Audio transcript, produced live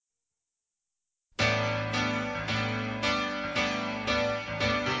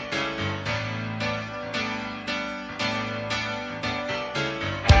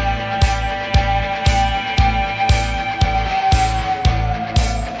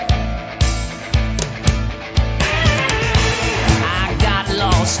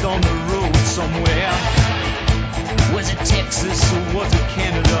Texas or was it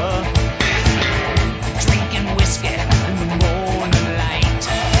Canada? Drinking whiskey in the morning light,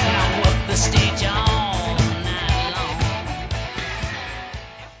 and I work the stage all night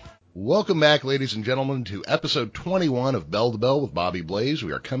long. Welcome back, ladies and gentlemen, to episode 21 of Bell to Bell with Bobby Blaze.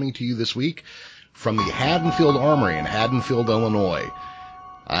 We are coming to you this week from the Haddonfield Armory in Haddonfield, Illinois.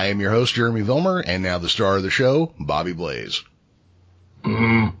 I am your host, Jeremy Vilmer, and now the star of the show, Bobby Blaze.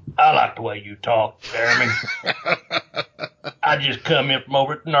 I like the way you talk, Jeremy. I just come in from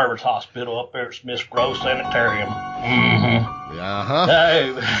over at the Nervous Hospital up there at Smith's Grove Sanitarium.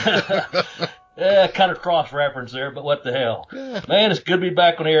 Yeah, kind of cross-reference there, but what the hell. Yeah. Man, it's good to be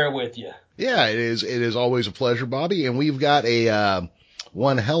back on the air with you. Yeah, it is. It is always a pleasure, Bobby, and we've got a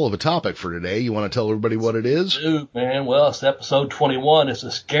one hell of a topic for today. You want to tell everybody what it is? Dude, man, well, it's episode 21. It's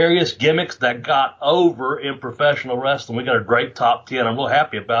the scariest gimmicks that got over in professional wrestling. We got a great top 10. I'm real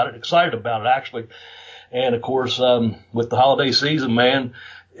happy about it, excited about it, actually. And, of course, with the holiday season, man,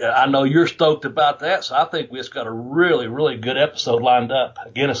 I know you're stoked about that, so I think we just got a really, really good episode lined up.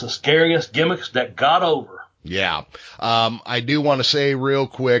 Again, it's the scariest gimmicks that got over. Yeah. I do want to say real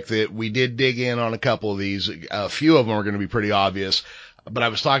quick that we did dig in on a couple of these. A few of them are going to be pretty obvious. But I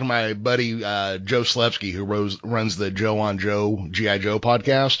was talking to my buddy, Joe Slepsky, who runs the Joe on Joe, G.I. Joe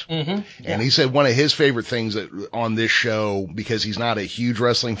podcast. Mm-hmm. And he said one of his favorite things on this show, because he's not a huge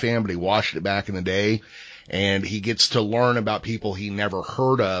wrestling fan, but he watched it back in the day, and he gets to learn about people he never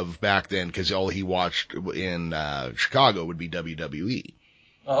heard of back then, because all he watched in Chicago would be WWE.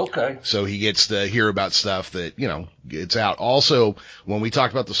 Okay. So he gets to hear about stuff that, you know, it's out. Also, when we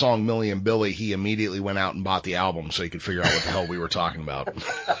talked about the song Millie and Billy, he immediately went out and bought the album so he could figure out what the hell we were talking about.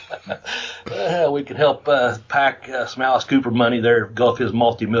 We could help pack some Alice Cooper money there, go up his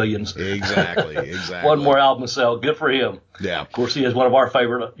multi-millions. Exactly. One more album to sell. Good for him. Yeah. Of course, he is one of our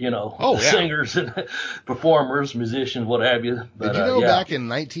favorite, yeah. singers and performers, musicians, what have you. But, did you know back in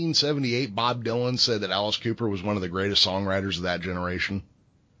 1978, Bob Dylan said that Alice Cooper was one of the greatest songwriters of that generation?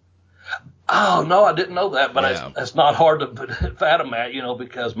 Oh, no, I didn't know that, but yeah. it's not hard to fathom that,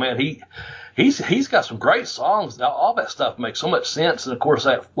 because, man, he's got some great songs. All that stuff makes so much sense. And, of course,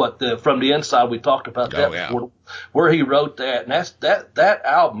 From the Inside, we talked about that before, where he wrote that. And that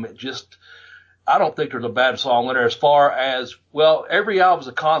album, I don't think there's a bad song in there as far as, well, every album's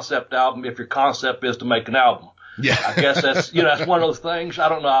a concept album if your concept is to make an album. Yeah. I guess that's, that's one of those things. I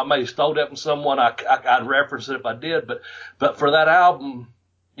don't know. I may have stole that from someone. I'd reference it if I did. But for that album,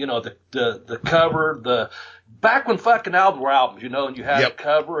 the cover, back when fucking albums were albums, and you had a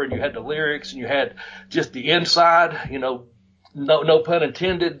cover and you had the lyrics and you had just the inside, no pun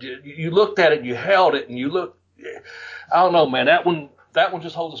intended. You looked at it and you held it and I don't know, man, that one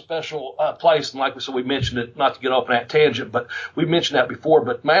just holds a special place. And like we said, we mentioned it, not to get off on that tangent, but we mentioned that before.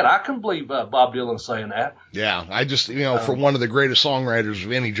 But man, I can believe Bob Dylan saying that. Yeah, I just, for one of the greatest songwriters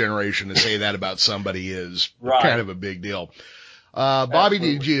of any generation to say that about somebody is kind of a big deal. Bobby,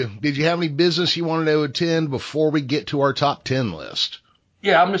 Absolutely. did you have any business you wanted to attend before we get to our top 10 list?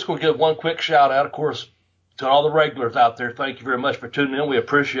 Yeah, I'm just going to give one quick shout out, of course, to all the regulars out there. Thank you very much for tuning in. We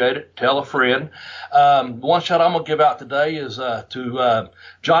appreciate it. Tell a friend. One shout I'm going to give out today is to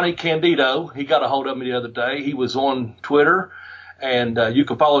Johnny Candido. He got a hold of me the other day. He was on Twitter, and you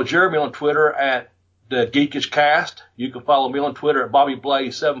can follow Jeremy on Twitter at the Geekish Cast. You can follow me on Twitter at Bobby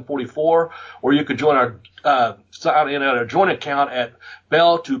Blaze 744, or you can sign in at our joint account at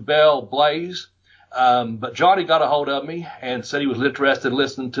Bell to Bell Blaze. But Johnny got a hold of me and said he was interested in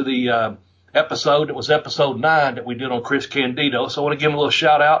listening to the episode. It was episode 9 that we did on Chris Candido. So I want to give him a little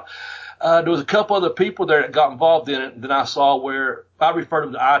shout out. There was a couple other people there that got involved in it that I saw where I referred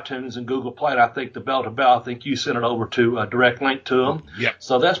them to iTunes and Google Play. And I think the Bell to Bell, I think you sent it over to a direct link to them. Yep.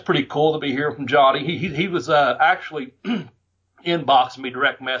 So that's pretty cool to be hearing from Johnny. He was actually inboxing me,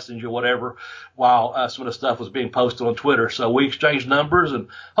 direct message or whatever, while some of the stuff was being posted on Twitter. So we exchanged numbers, and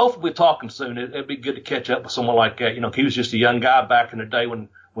hopefully we're talking soon. It'd be good to catch up with someone like that. He was just a young guy back in the day when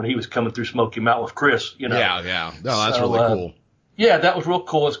he was coming through Smoky Mountain with Chris. Yeah. No, that's really cool. Yeah, that was real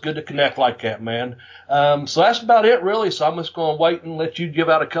cool. It's good to connect like that, man. So that's about it, really. So I'm just going to wait and let you give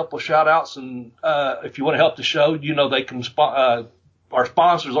out a couple of shout-outs. And if you want to help the show, they can our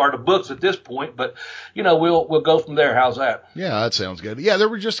sponsors are the books at this point. But, we'll go from there. How's that? Yeah, that sounds good. Yeah, there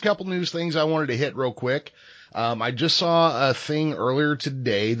were just a couple news things I wanted to hit real quick. I just saw a thing earlier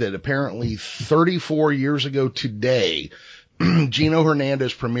today that apparently 34 years ago today, Gino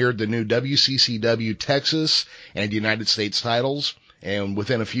Hernandez premiered the new WCCW Texas and United States titles, and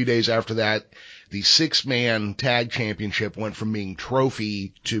within a few days after that, the 6-man tag championship went from being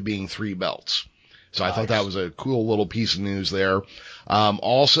trophy to being 3 belts. So I thought that was a cool little piece of news there.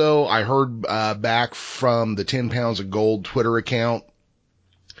 Also, I heard back from the 10 Pounds of Gold Twitter account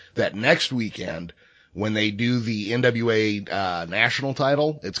that next weekend, when they do the NWA national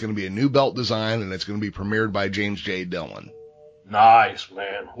title, it's going to be a new belt design, and it's going to be premiered by James J. Dillon. Nice,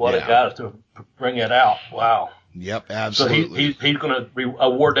 man. What a guy to bring it out. Wow. Yep, absolutely. So he's going to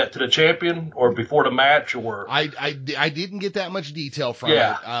award that to the champion, or before the match, or I didn't get that much detail from it.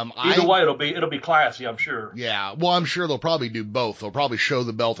 Either way, it'll be classy, I'm sure. Yeah, well, I'm sure they'll probably do both. They'll probably show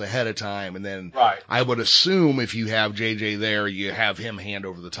the belt ahead of time, and then I would assume if you have JJ there, you have him hand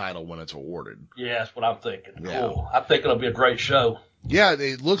over the title when it's awarded. Yeah, that's what I'm thinking. Yeah. Cool. I think it'll be a great show. Yeah,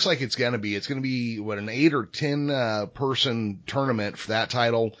 it looks like it's going to be. It's going to be, an 8 or 10 person tournament for that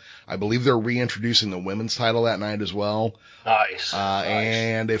title. I believe they're reintroducing the women's title that night as well. Nice.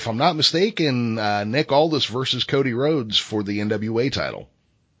 And if I'm not mistaken, Nick Aldis versus Cody Rhodes for the NWA title.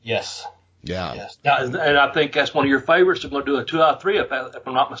 Yes. Yeah. Yes. Now, and I think that's one of your favorites. They're going to do a 2 out of 3 if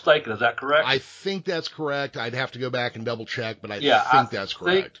I'm not mistaken. Is that correct? I think that's correct. I'd have to go back and double check, but I think that's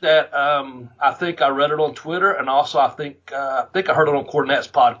correct. I think I read it on Twitter, and also I think I heard it on Cornette's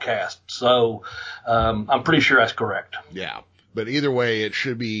podcast. So I'm pretty sure that's correct. Yeah. But either way, it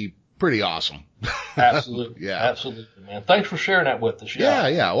should be pretty awesome. Absolutely. Yeah. Absolutely, man. Thanks for sharing that with us.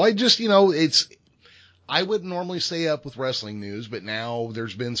 Yeah. Well, I just, I wouldn't normally stay up with wrestling news, but now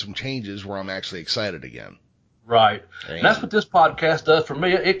there's been some changes where I'm actually excited again. Right. And that's what this podcast does for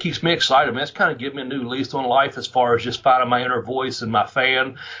me. It keeps me excited, man. It's kind of giving me a new lease on life as far as just finding my inner voice and my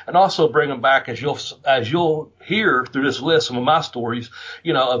fan, and also bringing back, as you'll hear through this list, some of my stories,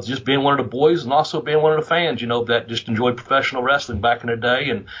 of just being one of the boys and also being one of the fans, that just enjoyed professional wrestling back in the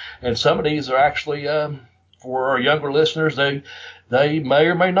day. And some of these are actually, for our younger listeners, they may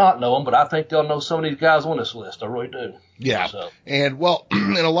or may not know them, but I think they'll know some of these guys on this list. I really do. Yeah. So. And well,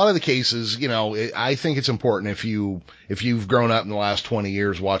 in a lot of the cases, I think it's important if you've grown up in the last 20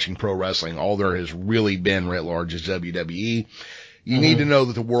 years watching pro wrestling, all there has really been writ large is WWE. You need to know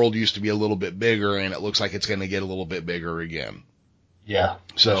that the world used to be a little bit bigger, and it looks like it's going to get a little bit bigger again. Yeah.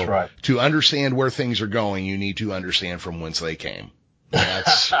 So that's right. To understand where things are going, you need to understand from whence they came.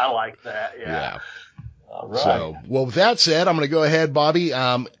 That's, I like that. Yeah. All right. So, well, with that said, I'm going to go ahead, Bobby.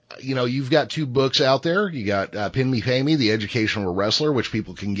 You've got 2 books out there. You got Pin Me, Pay Me, The Education of a Wrestler, which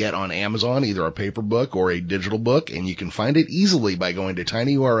people can get on Amazon, either a paper book or a digital book, and you can find it easily by going to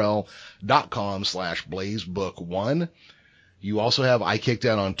tinyurl.com/blazebook1. You also have I Kicked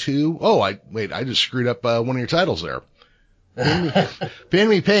Out on 2. Oh, I just screwed up one of your titles there. Pin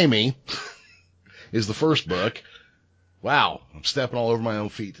Me, Pay Me is the first book. Wow, I'm stepping all over my own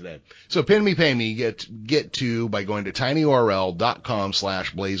feet today. So Pin Me, Pay Me, get to by going to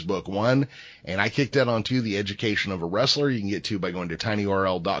tinyurl.com/blazebook1. And I Kicked That on 2, The Education of a Wrestler, you can get to by going to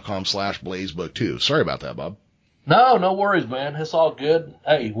tinyurl.com/blazebook2. Sorry about that, Bob. No worries, man. It's all good.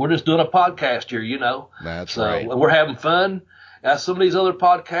 Hey, we're just doing a podcast here, That's right. We're having fun. Now, some of these other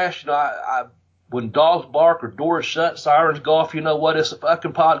podcasts, I when dogs bark or doors shut, sirens go off, it's a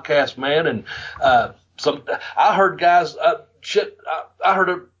fucking podcast, man. And, I heard guys, I heard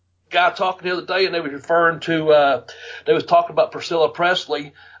a guy talking the other day, and they were referring to, they was talking about Priscilla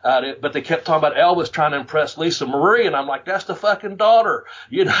Presley, but they kept talking about Elvis trying to impress Lisa Marie, and I'm like, that's the fucking daughter,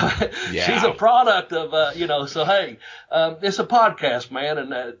 Yeah. She's a product of, so hey, it's a podcast, man,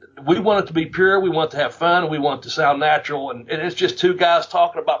 and we want it to be pure, we want it to have fun, we want it to sound natural, and it's just 2 guys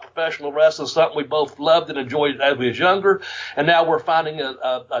talking about professional wrestling, something we both loved and enjoyed as we was younger, and now we're finding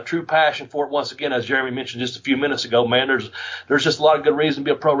a true passion for it once again, as Jeremy mentioned just a few minutes ago, man. There's just a lot of good reason to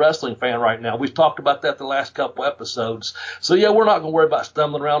be a pro wrestling fan right now. We've talked about that the last couple episodes, so yeah, we're not going to worry about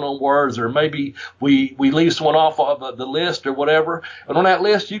stumbling around on words, or maybe we leave someone off of the list or whatever. And on that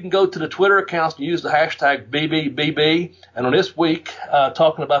list, you can go to the Twitter accounts and use the hashtag BBBB. And on this week,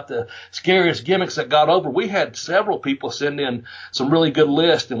 talking about the scariest gimmicks that got over, we had several people send in some really good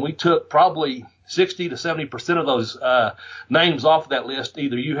lists, and we took probably 60 to 70% of those names off of that list.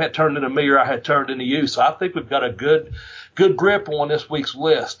 Either you had turned into me or I had turned into you. So I think we've got a good grip on this week's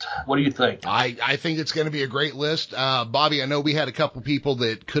list. What do you think? I think it's going to be a great list. Bobby, I know we had a couple people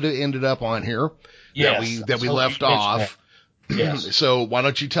that could have ended up on here that we left off. Yes. So why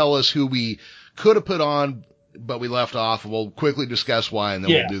don't you tell us who we could have put on, but we left off, and we'll quickly discuss why, and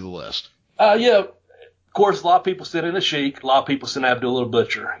then we'll do the list. Of course, a lot of people sent in a Sheik. A lot of people sent Abdullah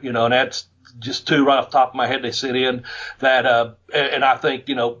Butcher, and that's just two right off the top of my head they sit in that, and I think,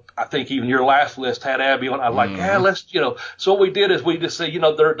 I think even your last list had Abby on. I'm like, yeah, let's, so what we did is we just say,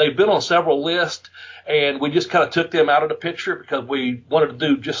 they've been on several lists, and we just kind of took them out of the picture because we wanted to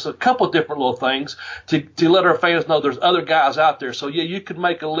do just a couple of different little things to let our fans know there's other guys out there. So yeah, you could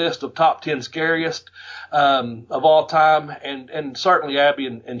make a list of top 10 scariest, of all time, and certainly Abby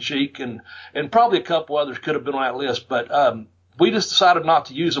and Sheik and probably a couple others could have been on that list, but, we just decided not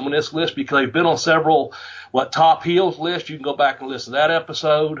to use them on this list because they've been on several, top heels lists. You can go back and listen to that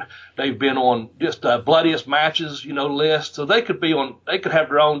episode. They've been on just bloodiest matches, list. So they could have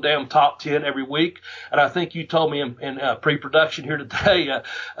their own damn top 10 every week. And I think you told me in pre-production here today,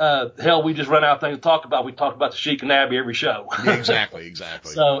 hell, we just run out of things to talk about. We talk about the Sheik and Abby every show. Yeah, exactly.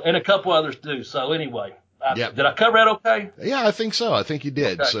 So, and a couple others do. So anyway. Yep. Did I cover that okay? Yeah, I think so. I think you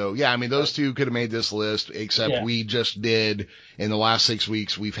did. Okay. So, yeah, I mean, those two could have made this list, except we just did, in the last 6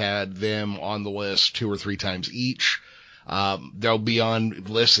 weeks, we've had them on the list 2 or 3 times each. They'll be on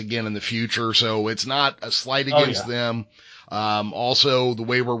lists again in the future, so it's not a slight against them. Also, the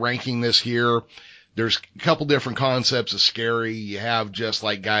way we're ranking this here, there's a couple different concepts of scary. You have just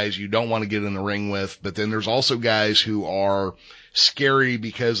like guys you don't want to get in the ring with, but then there's also guys who are scary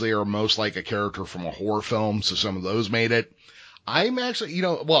because they are most like a character from a horror film. So some of those made it. I'm actually,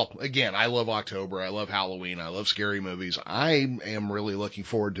 again, I love October. I love Halloween. I love scary movies. I am really looking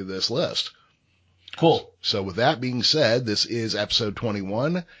forward to this list. Cool. So with that being said, this is episode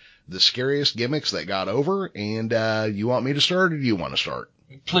 21, the scariest gimmicks that got over. And, you want me to start or do you want to start?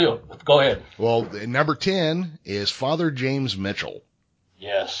 Cleo, go ahead. Well, number 10 is Father James Mitchell.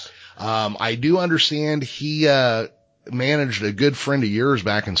 Yes. I do understand he, managed a good friend of yours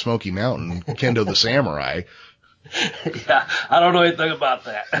back in Smoky Mountain, Kendo the Samurai. Yeah, I don't know anything about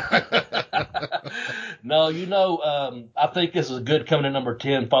that. No, I think this is good coming in number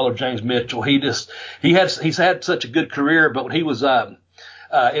 10, Father James Mitchell. He's had such a good career, but when he was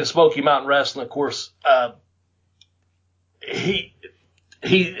in Smoky Mountain Wrestling, of course, he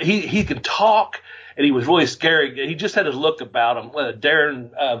could talk. And he was really scary. He just had his look about him,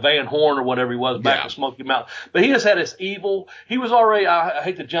 Darren Van Horn or whatever he was back in Smoky Mountain. But he just had this evil. He was already. I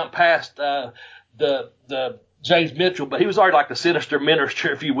hate to jump past the James Mitchell, but he was already like the sinister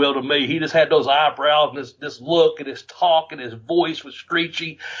minister, if you will, to me. He just had those eyebrows and this look and his talk and his voice was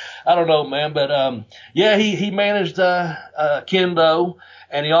screechy. I don't know, man, but he managed Kendo,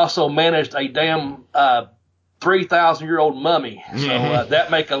 and he also managed a damn 3,000-year-old mummy. So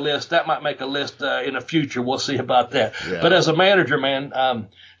that might make a list in the future. We'll see about that. Yeah. But as a manager, man,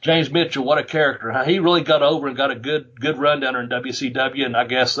 James Mitchell, what a character. Huh? He really got over and got a good run down there in WCW, and I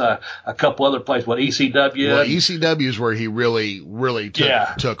guess a couple other places. ECW? Well, ECW is where he really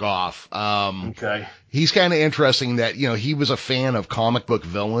took off. Okay. He's kind of interesting that, he was a fan of comic book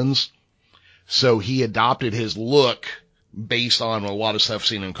villains, so he adopted his look based on a lot of stuff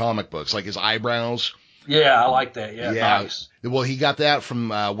seen in comic books, like his eyebrows. Yeah, I like that. Yeah, nice. Well, he got that from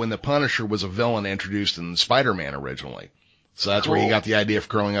when the Punisher was a villain introduced in Spider-Man originally. So that's where he got the idea for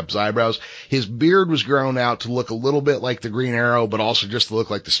curling up his eyebrows. His beard was grown out to look a little bit like the Green Arrow, but also just to look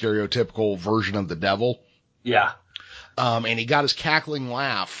like the stereotypical version of the devil. Yeah. And he got his cackling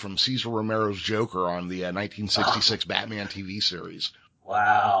laugh from Cesar Romero's Joker on the 1966 Batman TV series.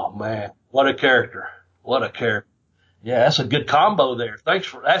 Wow, man. What a character. Yeah, that's a good combo there. That's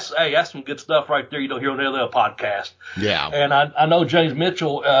some good stuff right there. You don't hear on any other podcast. Yeah. And I know James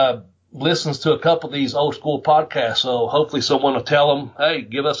Mitchell, listens to a couple of these old school podcasts. So hopefully someone will tell him, hey,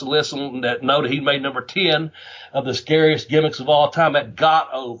 give us a listen that know that he made number 10 of the scariest gimmicks of all time that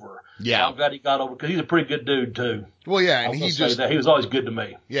got over. Yeah. So I'm glad he got over because he's a pretty good dude too. Well, yeah. And he was always good to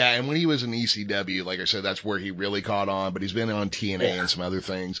me. Yeah. And when he was in ECW, like I said, that's where he really caught on, but he's been on TNA and some other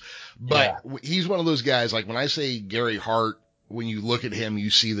things. But he's one of those guys, like when I say Gary Hart, when you look at him, you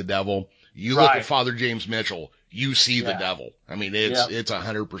see the devil. You look at Father James Mitchell, you see the devil. I mean, it's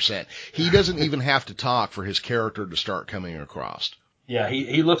 100%. He doesn't even have to talk for his character to start coming across. Yeah,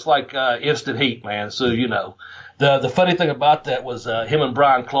 he looks like instant heat, man. So, the funny thing about that was him and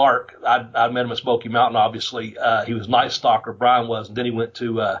Brian Clark. I met him at Smoky Mountain, obviously. He was Night Stalker, Brian was, and then he went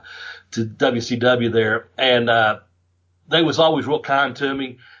to WCW there. And they was always real kind to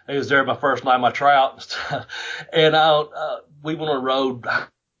me. They was there my first night, my tryout and stuff. And we went on the road.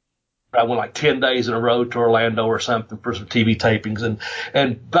 I went like 10 days in a row to Orlando or something for some TV tapings.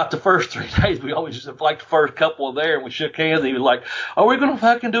 And about the first 3 days, we always just like the first couple there and we shook hands. And he was like, are we going to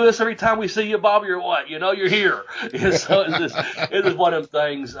fucking do this every time we see you, Bobby, or what? You're here. So it's just one of them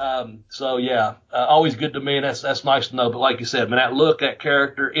things. Always good to me. And that's nice to know. But like you said, man, that look, that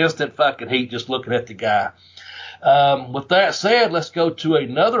character, instant fucking heat just looking at the guy. With that said, let's go to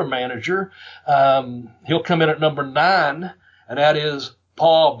another manager. He'll come in at number 9, and that is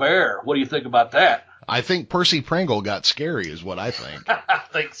Paul Bearer. What do you think about that? I think Percy Pringle got scary is what I think. I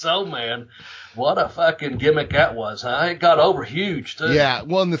think so, man. What a fucking gimmick that was, huh? It got over huge, too. Yeah.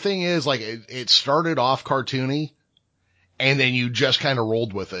 Well, and the thing is, like, it started off cartoony, and then you just kind of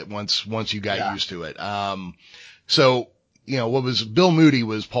rolled with it once you got used to it. So, you know, Bill Moody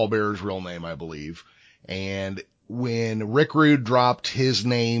was Paul Bearer's real name, I believe. And when Rick Rude dropped his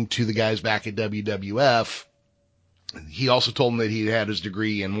name to the guys back at WWF, he also told them that he had his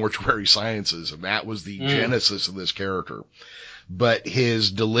degree in mortuary sciences, and that was the genesis of this character. But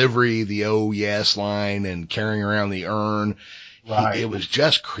his delivery, the "oh yes" line and carrying around the urn, it was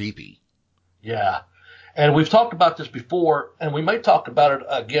just creepy. Yeah. And we've talked about this before, and we may talk about it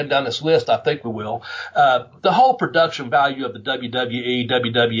again down this list. I think we will. The whole production value of the WWE,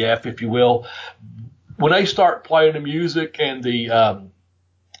 WWF, if you will, when they start playing the music and the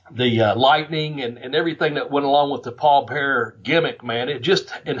lightning and everything that went along with the Paul Bearer gimmick, man, it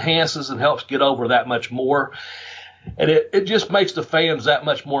just enhances and helps get over that much more. And it just makes the fans that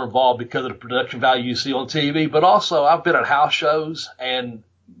much more involved because of the production value you see on TV. But also, I've been at house shows, and,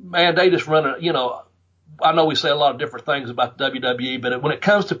 man, they just run I know we say a lot of different things about the WWE, but when it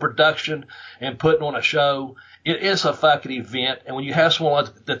comes to production and putting on a show, it is a fucking event. And when you have someone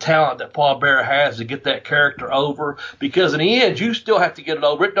like the talent that Paul Bearer has to get that character over, because in the end, you still have to get it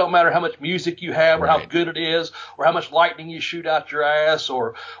over. It don't matter how much music you have or how good it is or how much lightning you shoot out your ass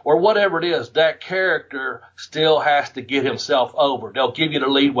or whatever it is, that character still has to get himself over. They'll give you the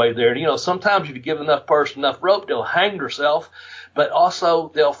leeway there. And, you know, sometimes if you give enough person enough rope, they'll hang themselves. But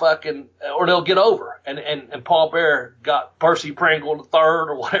also they'll get over. And Paul Bearer got Percy Pringle the third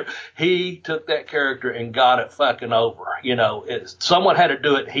or whatever. He took that character and got it fucking over. You know, someone had to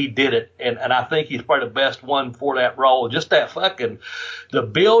do it. He did it. And I think he's probably the best one for that role. Just that fucking, the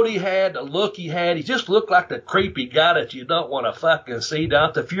build he had, the look he had. He just looked like the creepy guy that you don't want to fucking see down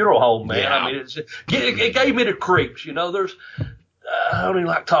at the funeral home, man. Yeah. I mean, it gave me the creeps. You know, I don't even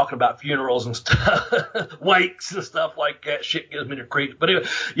like talking about funerals and stuff, wakes and stuff like that. Shit gives me the creeps. But anyway,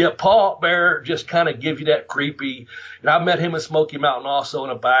 yeah, Paul Bearer just kind of gives you that creepy. And I met him in Smoky Mountain also in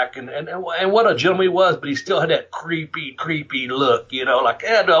the back, and what a gentleman he was, but he still had that creepy look, you know, like, do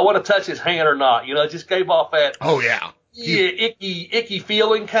I want to touch his hand or not? You know, it just gave off that. Oh yeah. Icky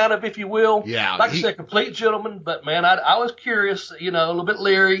feeling, kind of, if you will. Yeah. Like I said, complete gentleman, but man, I was curious, you know, a little bit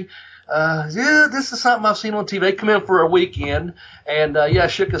leery. This is something I've seen on TV. They come in for a weekend, and I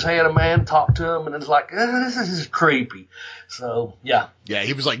shook his hand, man, talked to him, and it's like, this is just creepy. So, yeah. Yeah,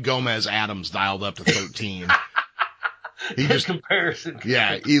 he was like Gomez Adams dialed up to 13. His comparison.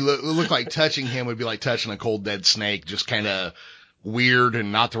 Yeah, he looked like touching him would be like touching a cold, dead snake, just kind of weird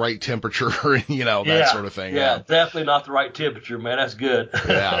and not the right temperature, you know, that sort of thing. Yeah, definitely not the right temperature, man. That's good.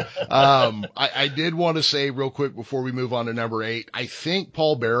 Yeah. I did want to say real quick before we move on to number 8, I think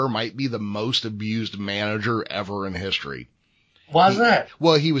Paul Bearer might be the most abused manager ever in history. Why's that?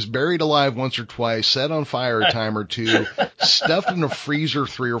 Well, he was buried alive once or twice, set on fire a time or two, stuffed in a freezer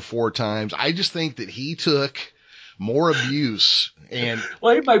 3 or 4 times. I just think that he took more abuse. And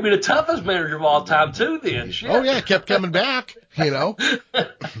well, he might be the toughest manager of all time too then. Shit. Oh yeah, kept coming back, you know.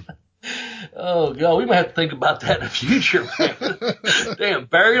 Oh God, we might have to think about that in the future, man. Damn,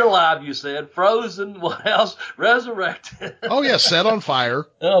 buried alive, you said, frozen, what else? Resurrected. Oh yeah, set on fire.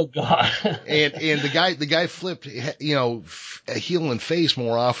 Oh God. And the guy flipped, you know, a heel and face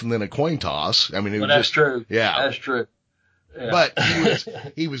more often than a coin toss. I mean, that's true. Yeah, that's true. Yeah. But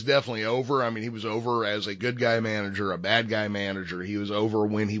he was definitely over. I mean, he was over as a good guy manager, a bad guy manager. He was over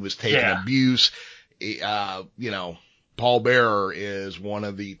when he was taking abuse. You know, Paul Bearer is one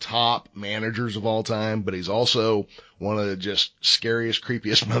of the top managers of all time, but he's also one of the just scariest,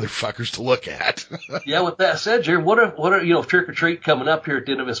 creepiest motherfuckers to look at. Yeah, with that said, Jerry, what if, you know, trick or treat coming up here at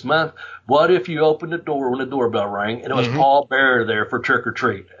the end of this month, what if you opened the door when the doorbell rang and it was Paul Bearer there for trick or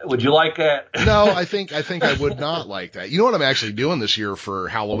treat? Would you like that? No, I think I would not like that. You know what I'm actually doing this year for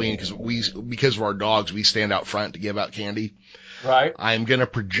Halloween? Because of our dogs, we stand out front to give out candy. Right. I'm going to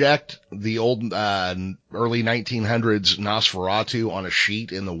project the old, early 1900s Nosferatu on a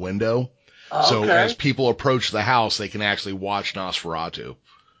sheet in the window. So as people approach the house, they can actually watch Nosferatu.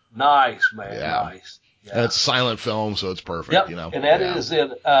 Nice, man. Yeah. Nice. Yeah. And it's a silent film, so it's perfect, yep. You know. And that is in,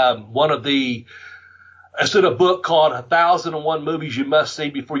 one of the, it's in a book called 1001 Movies You Must See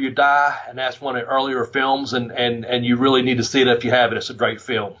Before You Die, and that's one of the earlier films, and you really need to see it if you haven't. It's a great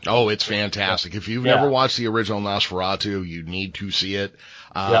film. Oh, it's fantastic. If you've never watched the original Nosferatu, you need to see it.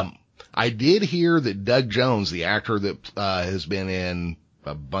 I did hear that Doug Jones, the actor that has been in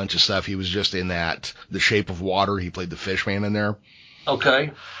a bunch of stuff. He was just in that The Shape of Water. He played the fish man in there.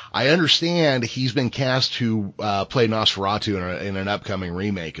 Okay. I understand he's been cast to play Nosferatu in an upcoming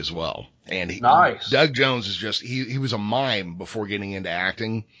remake as well. And nice. Doug Jones is just he was a mime before getting into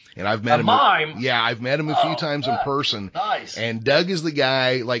acting, and I've met him. Mime. Yeah, I've met him a few times in person. Nice. And Doug is the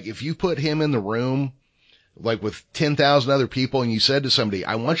guy. Like, if you put him in the room, like with 10,000 other people, and you said to somebody,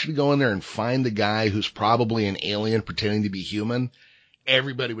 "I want you to go in there and find the guy who's probably an alien pretending to be human,"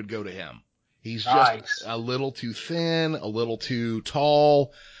 everybody would go to him. He's just a little too thin, a little too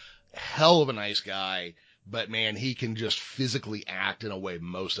tall. Hell of a nice guy, but man, he can just physically act in a way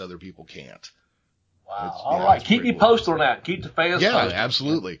most other people can't. Wow. All right. Keep me posted on that. Keep the fans posted. Yeah,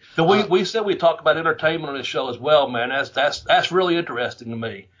 absolutely. So we said we'd talk about entertainment on this show as well, man. That's really interesting to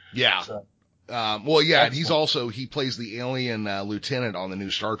me. Yeah. So, well, yeah, and he plays the alien lieutenant on the new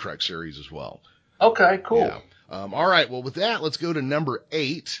Star Trek series as well. Okay, cool. Yeah. All right. Well, with that, let's go to number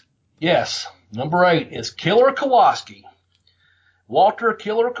 8. Yes. Number 8 is Killer Kowalski. Walter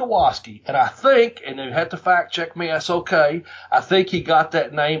Killer Kowalski. And I think, and you have to fact check me, that's okay, I think he got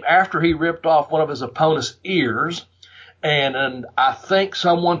that name after he ripped off one of his opponent's ears. And I think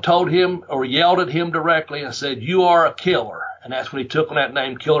someone told him or yelled at him directly and said, "You are a killer." And that's when he took on that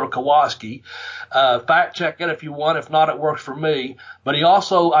name, Killer Kowalski. Fact check it if you want. If not, it works for me. But he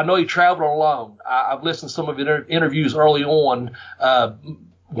also, I know he traveled alone. I've listened to some of his interviews early on,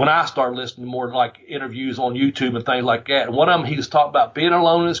 when I started listening more like interviews on YouTube and things like that. And one of them, he was talking about being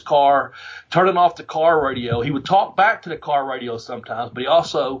alone in his car, turning off the car radio. He would talk back to the car radio sometimes, but he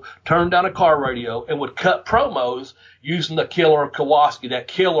also turned down the car radio and would cut promos using the Killer Kowalski, that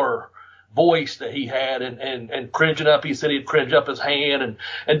killer voice that he had, and cringing up. He said he'd cringe up his hand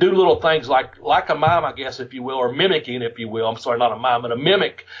and do little things like a mime, I guess, if you will, or mimicking, if you will. I'm sorry, not a mime, but a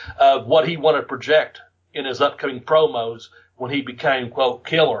mimic of what he wanted to project in his upcoming promos when he became, quote,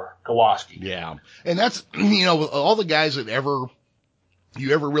 Killer Kowalski. Yeah. And that's, all the guys that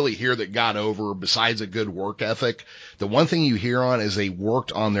you ever really hear that got over, besides a good work ethic, the one thing you hear on is they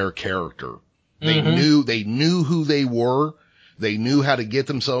worked on their character. They knew who they were. They knew how to get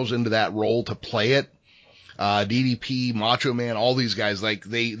themselves into that role to play it. DDP, Macho Man, all these guys, like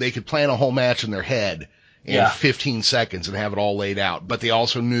they could plan a whole match in their head in 15 seconds and have it all laid out. But they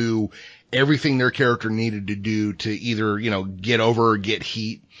also knew everything their character needed to do to either, get over or get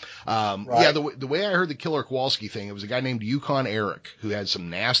heat. Right. Yeah, the way I heard the Killer Kowalski thing, it was a guy named Yukon Eric who had some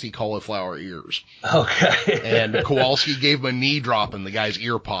nasty cauliflower ears. Okay. And Kowalski gave him a knee drop and the guy's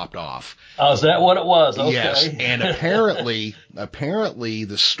ear popped off. Oh, is that what it was? Okay. Yes. And apparently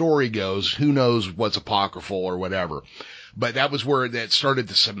the story goes, who knows what's apocryphal or whatever, but that was where that started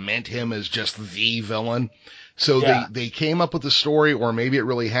to cement him as just the villain. So they came up with the story, or maybe it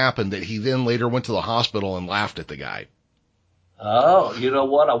really happened, that he then later went to the hospital and laughed at the guy. Oh, you know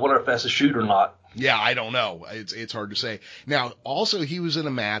what? I wonder if that's a shoot or not. Yeah, I don't know. It's hard to say. Now, also, he was in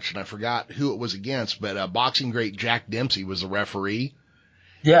a match, and I forgot who it was against, but boxing great Jack Dempsey was the referee.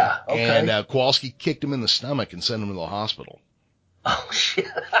 Yeah, okay. And Kowalski kicked him in the stomach and sent him to the hospital. Oh, shit.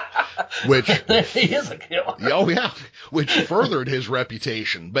 Which he is a killer. Oh, yeah. Which furthered his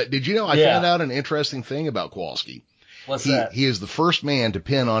reputation. But did you know, I found out an interesting thing about Kowalski. What's that? He is the first man to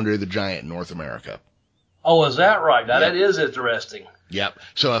pin Andre the Giant in North America. Oh, is that right? Now, that is interesting. Yep.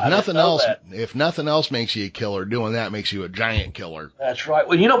 So if nothing else makes you a killer, doing that makes you a giant killer. That's right.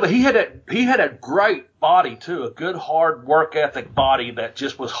 Well, but he had a great body too, a good hard work ethic body that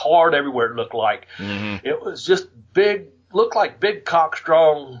just was hard everywhere it looked like. Mm-hmm. It was just big, looked like big cock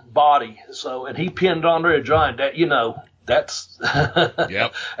strong body. So, and he pinned Andre the Giant. That's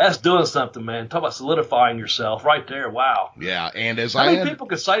yep. That's doing something, man. Talk about solidifying yourself right there. Wow. Yeah. And how many people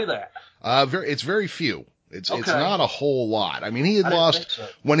could say that? It's very few. It's not a whole lot. I mean, he had lost,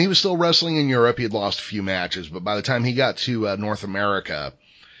 when he was still wrestling in Europe, he had lost a few matches, but by the time he got to North America,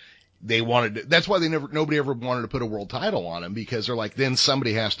 that's why nobody ever wanted to put a world title on him, because they're like, then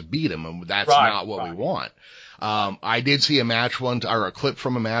somebody has to beat him, and that's not what we want. I did see a clip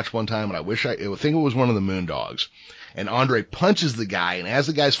from a match one time, and I think it was one of the Moondogs. And Andre punches the guy, and as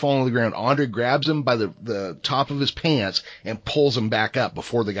the guy's falling to the ground, Andre grabs him by the top of his pants and pulls him back up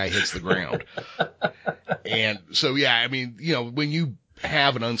before the guy hits the ground. And so, yeah, I mean, when you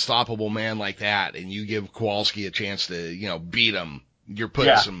have an unstoppable man like that, and you give Kowalski a chance to, beat him, you're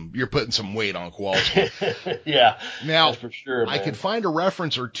putting some weight on Kowalski. Yeah. Now, that's for sure, man. I could find a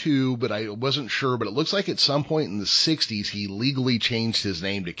reference or two, but I wasn't sure. But it looks like at some point in the 60s, he legally changed his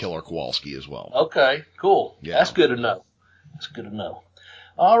name to Killer Kowalski as well. Okay, cool. Yeah. That's good to know.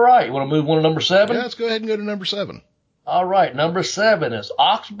 All right. You want to move on to number 7? Yeah, let's go ahead and go to number 7. All right. Number 7 is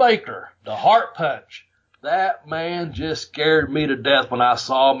Ox Baker, the Heart Punch. That man just scared me to death when I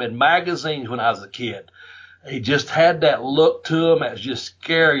saw him in magazines when I was a kid. He just had that look to him that was just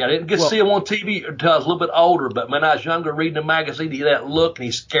scary. I didn't get to see him on TV until I was a little bit older, but when I was younger reading the magazine, he had that look and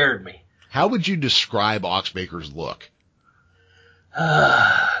he scared me. How would you describe Oxbaker's look?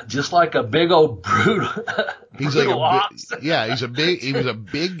 Just like a big old brutal, He's brutal like ox. he was a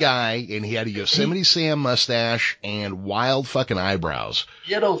big guy, and he had a Yosemite Sam mustache and wild fucking eyebrows.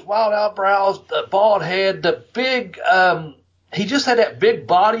 Yeah, those wild eyebrows, the bald head, the big, he just had that big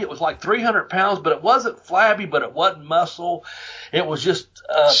body. It was like 300 pounds, but it wasn't flabby, but it wasn't muscle. It was just,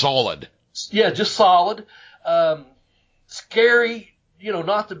 Solid. Yeah, just solid. Scary. You know,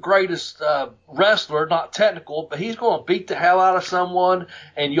 not the greatest wrestler, not technical, but he's going to beat the hell out of someone.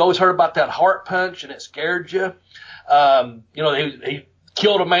 And you always heard about that heart punch, and it scared you. You know, he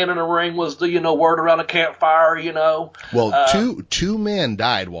killed a man in the ring was the, word around the campfire, Well, two men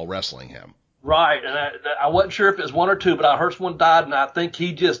died while wrestling him. Right, and I wasn't sure if it was one or two, but I heard someone died, and I think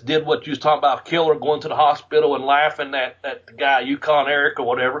he just did what you was talking about, killer going to the hospital and laughing at the guy, Yukon Eric or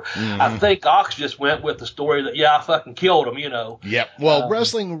whatever. Mm-hmm. I think Ox just went with the story that, I fucking killed him, Yep. Well,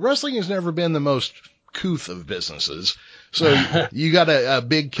 wrestling has never been the most couth of businesses. So you got a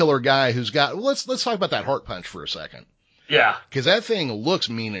big killer guy who's got, let's talk about that heart punch for a second. Yeah. Cause that thing looks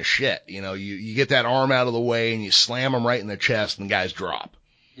mean as shit. You get that arm out of the way and you slam him right in the chest and the guys drop.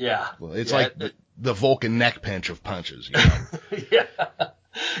 Yeah. Well, it's like the Vulcan neck pinch of punches, Yeah.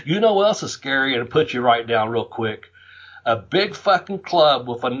 You know what else is scary, and put you right down real quick? A big fucking club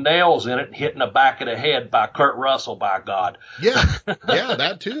with nails in it hitting the back of the head by Kurt Russell, by God. Yeah,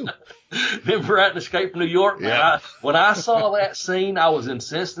 that too. Remember at Escape from New York? Yeah. When I saw that scene, I was in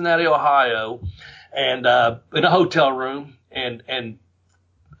Cincinnati, Ohio, and in a hotel room, and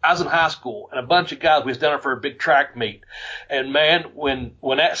I was in high school, and a bunch of guys, we was down there for a big track meet. And man, when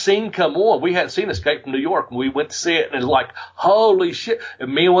that scene come on, we hadn't seen Escape from New York, and we went to see it, and it was like, holy shit.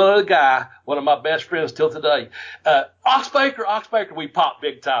 And me and one other guy, one of my best friends till today, Ox Baker, we popped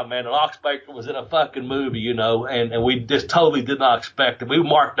big time, man. And Ox Baker was in a fucking movie, and we just totally did not expect it. We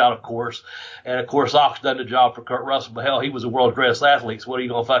marked out, of course. And of course, Ox done the job for Kurt Russell, but hell, he was a world greatest athlete, so what are you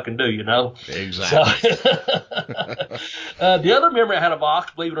going to fucking do, Exactly. So, the other memory I had of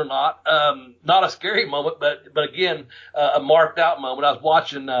Ox, believe it or not a scary moment, but again, a marked out moment. I was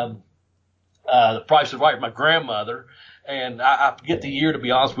watching, The Price is Right with my grandmother, and I forget the year, to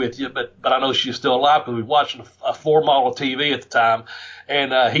be honest with you, but I know she's still alive because we were watching a floor model TV at the time.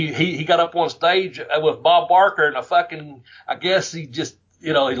 And, he got up on stage with Bob Barker and I guess he just,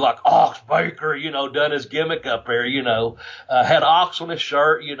 he's like Ox Baker, done his gimmick up there, had Ox on his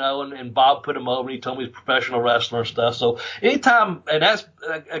shirt, and Bob put him over and he told me he's a professional wrestler and stuff. So anytime, and that's,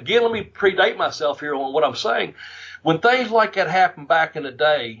 again, let me predate myself here on what I'm saying. When things like that happened back in the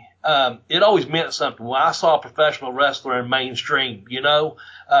day, it always meant something. When I saw a professional wrestler in mainstream,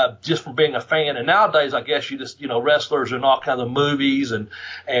 just from being a fan. And nowadays, I guess you just, wrestlers are in all kinds of movies and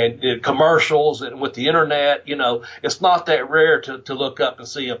commercials, and with the internet, it's not that rare to look up and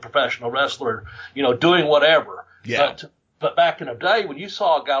see a professional wrestler, doing whatever. Yeah. But back in the day, when you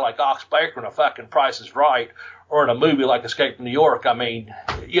saw a guy like Ox Baker in a fucking Price is Right, or in a movie like Escape from New York, I mean,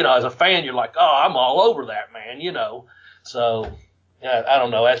 as a fan, you're like, oh, I'm all over that, man, So, yeah, I don't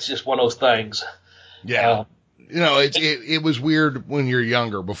know. That's just one of those things. Yeah. It was weird when you're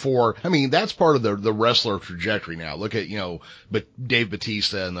younger before. I mean, that's part of the wrestler trajectory now. Look at, but Dave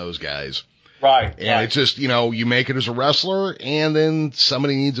Bautista and those guys. Right. And It's just, you make it as a wrestler, and then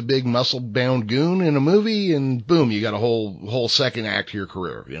somebody needs a big muscle bound goon in a movie, and boom, you got a whole second act to your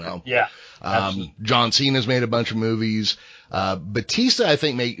career, Yeah. John Cena's made a bunch of movies. Batista, I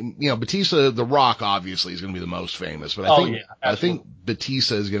think, Batista, The Rock, obviously, is going to be the most famous, but I think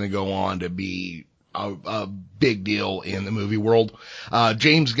Batista is going to go on to be a big deal in the movie world.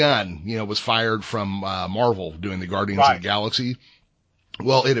 James Gunn, was fired from Marvel doing the Guardians of the Galaxy.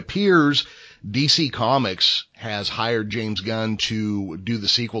 Well, it appears DC Comics has hired James Gunn to do the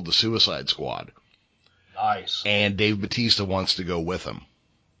sequel to Suicide Squad. Nice. And Dave Bautista wants to go with him.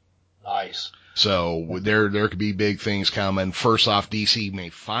 Nice. So there could be big things coming. First off, DC may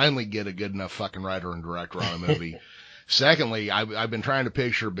finally get a good enough fucking writer and director on a movie. Secondly, I've been trying to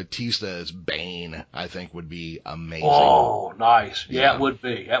picture Batista as Bane. I think would be amazing. Oh, nice. Yeah, it would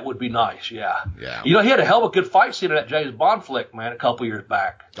be. That would be nice. Yeah. Yeah. He had a hell of a good fight scene in that James Bond flick, man, a couple years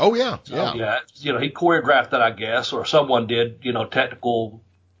back. Oh yeah. So, yeah. He choreographed that, I guess, or someone did. Technical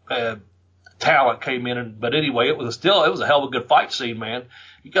talent came in, but anyway, it was a hell of a good fight scene, man.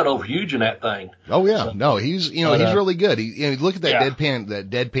 He got over huge in that thing. Oh yeah, so, no, he's he's really good. Look at that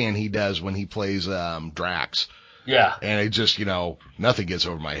deadpan he does when he plays Drax. Yeah, and it just nothing gets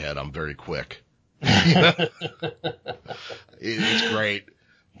over my head. I'm very quick. It's great.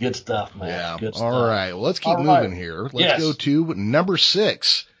 Good stuff, man. Yeah. Good stuff. All right. Well, let's keep All right. moving here. Let's Yes. go to number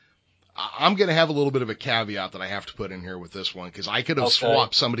 6. I'm going to have a little bit of a caveat that I have to put in here with this one, because I could have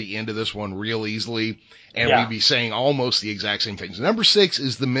swapped somebody into this one real easily, and we'd be saying almost the exact same things. Number 6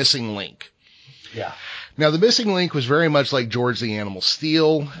 is The Missing Link. Yeah. Now, The Missing Link was very much like George the Animal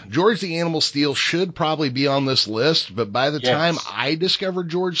Steele. George the Animal Steele should probably be on this list, but by the time I discovered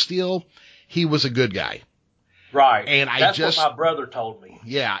George Steele, he was a good guy. Right. And That's what my brother told me.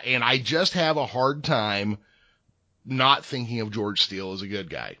 Yeah, and I just have a hard time not thinking of George Steele as a good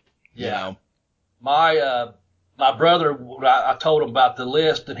guy. Yeah. You know? My brother, I told him about the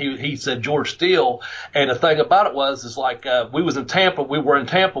list, and he said George Steele. And the thing about it is like we was in Tampa. We were in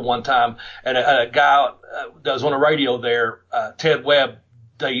Tampa one time, and a guy that was on the radio there, Ted Webb.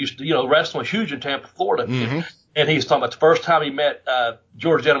 They used to, wrestling was huge in Tampa, Florida. Mm-hmm. And he was talking about the first time he met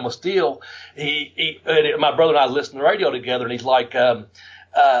George Animal Steele. And my brother and I listened to the radio together, and he's like,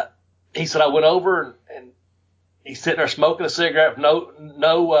 he said, I went over and he's sitting there smoking a cigarette,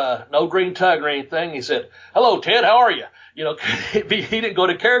 no green tongue or anything. He said, "Hello, Ted, how are you?" He didn't go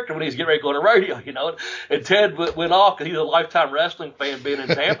to character when he was getting ready to go to radio, And Ted went off because he's a lifetime wrestling fan, being in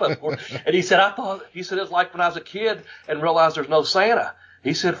Tampa, of course. And he said, it's like when I was a kid and realized there's no Santa.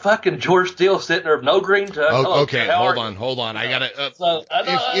 He said, "Fucking George Steele sitting there with no green tongue." Oh, okay, hold on. I gotta.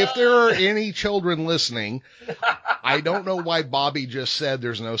 If there are any children listening, I don't know why Bobby just said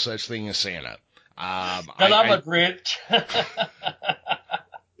there's no such thing as Santa. Because I'm a Grinch.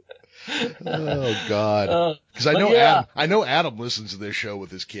 Oh God! Because I know Adam listens to this show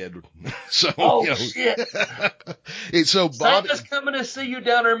with his kid. So shit! So Bobby, Santa's coming to see you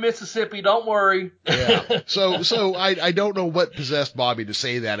down there in Mississippi. Don't worry. Yeah. So I don't know what possessed Bobby to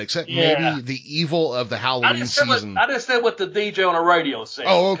say that, except maybe the evil of the Halloween season. I just said what the DJ on the radio said.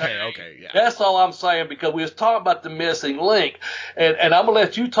 Oh, okay, yeah. That's all I'm saying, because we was talking about The Missing Link, and I'm gonna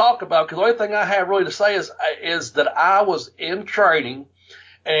let you talk about, because the only thing I have really to say is that I was in training.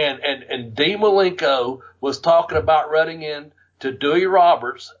 And Dean Malenko was talking about running in to Dewey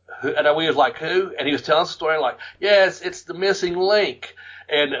Roberts, and we was like, who? And he was telling us a story like, yes, it's The Missing Link.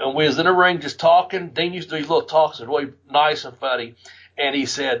 And we was in a ring just talking. Dean used to do these little talks, that really nice and funny. And he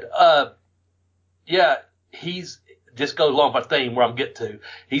said, just goes along with my theme where I'm getting to.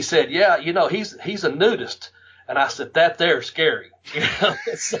 He said, he's a nudist. And I said, that there's scary.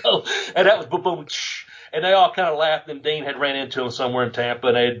 So, and that was boom, boom, shh. And they all kind of laughed, and Dean had ran into him somewhere in Tampa,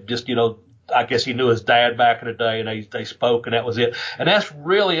 and they had just, I guess he knew his dad back in the day, and they spoke, and that was it. And that's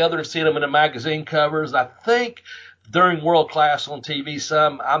really, other than seeing him in the magazine covers, I think during World Class on TV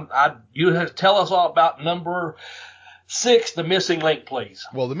you have to tell us all about number 6, The Missing Link, please.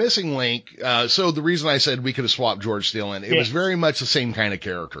 Well, The Missing Link, so the reason I said we could have swapped George Steele in, it was very much the same kind of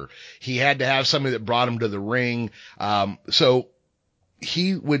character. He had to have somebody that brought him to the ring. So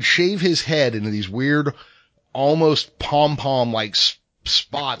he would shave his head into these weird, almost pom-pom like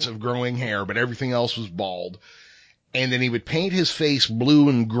spots of growing hair, but everything else was bald. And then he would paint his face blue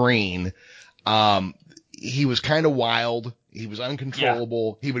and green. He was kind of wild. He was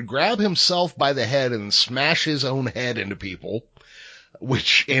uncontrollable. Yeah. He would grab himself by the head and smash his own head into people,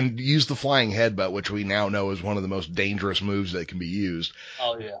 and use the flying headbutt, which we now know is one of the most dangerous moves that can be used.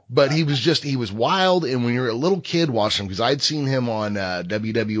 Oh, yeah. But he was wild, and when you were a little kid watching him, because I'd seen him on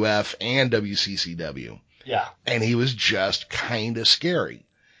WWF and WCCW. Yeah. And he was just kind of scary.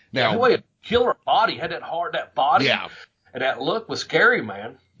 Now, he had a killer body, had that body. Yeah. And that look was scary,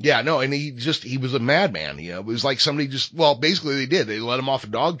 man. Yeah, no, and he was a madman. It was like somebody basically they did. They let him off a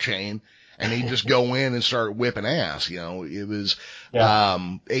dog chain, and he'd just go in and start whipping ass. It was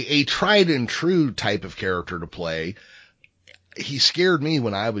a tried and true type of character to play. He scared me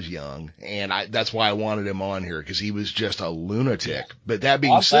when I was young, and that's why I wanted him on here, because he was just a lunatic. But that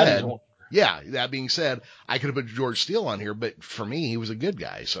being said, I could have put George Steele on here, but for me, he was a good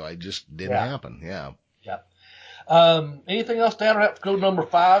guy, so it just didn't happen. Yeah. Anything else, Dan? I have to go to number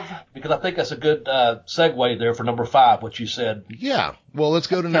 5, because I think that's a good segue there for number 5, what you said. Yeah. Well, let's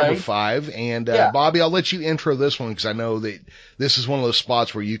go to number 5. And Bobby, I'll let you intro this one, because I know that this is one of those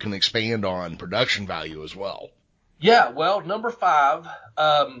spots where you can expand on production value as well. Yeah. Well, number 5,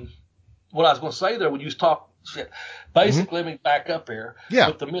 what I was going to say there when you was talking, basically, let me back up here. Yeah.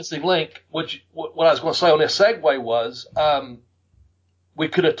 With The Missing Link, what I was going to say on this segue was, we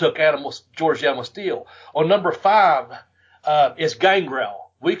could have took George Animal Steele. On number 5 is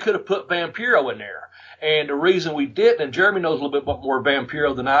Gangrel. we could have put Vampiro in there. And the reason we didn't, and Jeremy knows a little bit more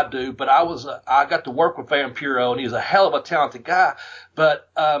Vampiro than I do, but I got to work with Vampiro, and he's a hell of a talented guy. But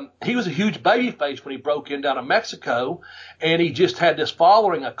he was a huge babyface when he broke in down in Mexico, and he just had this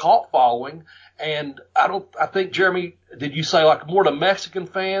following, a cult following. And I think, Jeremy, did you say like more the Mexican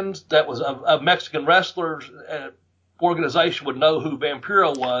fans that was a Mexican wrestlers organization would know who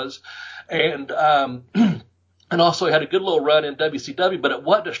Vampiro was, and and also he had a good little run in WCW, but it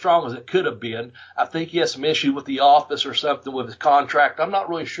wasn't as strong as it could have been. I think he had some issue with the office or something with his contract. I'm not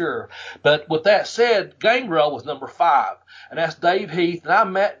really sure. But with that said, Gangrel was number 5, and that's Dave Heath. And I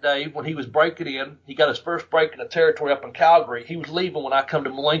met Dave when he was breaking in. He got his first break in the territory up in Calgary. He was leaving when I come to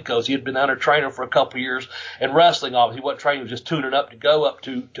Malenko's. He had been under training for a couple of years in wrestling. Obviously, he wasn't training. He was just tuning up to go up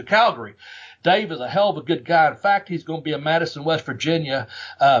to Calgary. Dave is a hell of a good guy. In fact, he's going to be in Madison, West Virginia,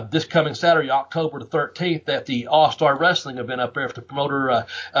 this coming Saturday, October the 13th, at the All-Star Wrestling event up there with the promoter,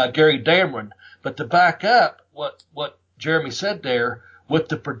 Gary Dameron. But to back up what Jeremy said there, with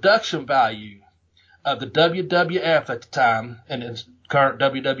the production value of the WWF at the time, and it's current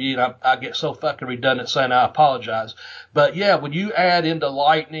WWE, and I get so fucking redundant saying I apologize. But yeah, when you add in the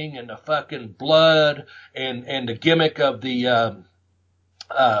lightning and the fucking blood and the gimmick of the,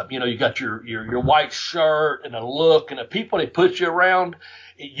 you got your white shirt and a look and the people they put you around,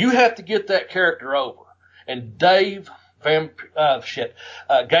 you have to get that character over. And Dave Gangrel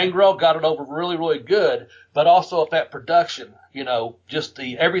got it over really, really good, but also with that production, just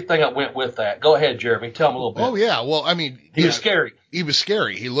everything that went with that. Go ahead, Jeremy. Tell him a little bit. Oh yeah. Well, I mean, he was scary. He was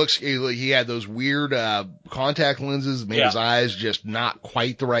scary. He had those weird, contact lenses, made his eyes just not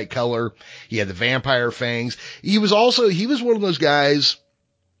quite the right color. He had the vampire fangs. He was one of those guys.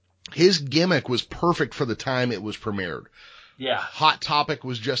 His gimmick was perfect for the time it was premiered. Yeah. Hot Topic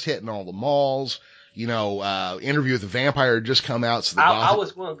was just hitting all the malls. Interview with the Vampire had just come out. So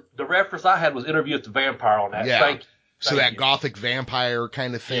the reference I had was Interview with the Vampire on that. Yeah. Thank So that you. Gothic vampire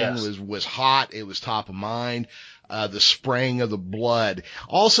kind of thing was hot. It was top of mind. The spraying of the blood.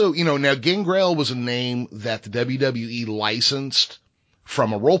 Also, now Gangrel was a name that the WWE licensed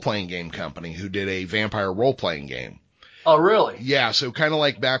from a role-playing game company who did a vampire role-playing game. Oh, really? Yeah, so kind of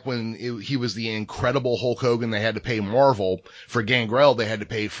like back when he was the Incredible Hulk Hogan, they had to pay Marvel. For Gangrel, they had to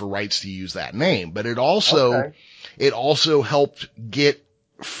pay for rights to use that name. But it also helped get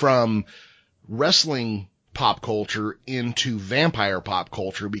from wrestling pop culture into vampire pop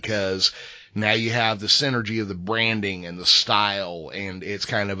culture, because now you have the synergy of the branding and the style, and it's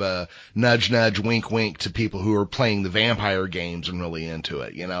kind of a nudge, nudge, wink, wink to people who are playing the vampire games and really into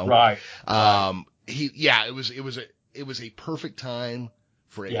it, Right. It was a perfect time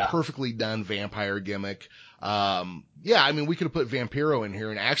for a perfectly done vampire gimmick. We could have put Vampiro in here,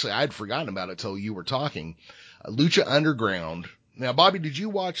 and actually I'd forgotten about it till you were talking. Lucha Underground. Now, Bobby, did you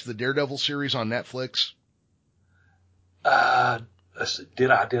watch the Daredevil series on Netflix?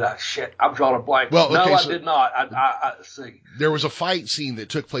 Did I? Shit, I'm drawing a blank. Well, okay, I did not. I see. There was a fight scene that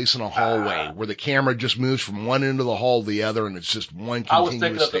took place in a hallway where the camera just moves from one end of the hall to the other, and it's just one continuous I was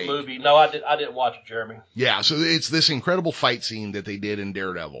thinking of the movie. No, I didn't watch it, Jeremy. Yeah, so it's this incredible fight scene that they did in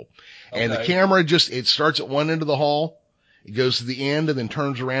Daredevil. And the camera it starts at one end of the hall, it goes to the end, and then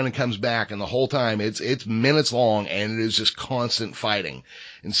turns around and comes back, and the whole time it's minutes long, and it is just constant fighting.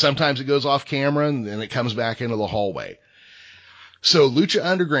 And sometimes it goes off camera, and then it comes back into the hallway. So Lucha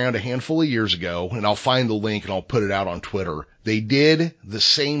Underground, a handful of years ago, and I'll find the link and I'll put it out on Twitter, they did the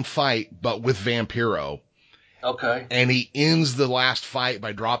same fight, but with Vampiro. Okay. And he ends the last fight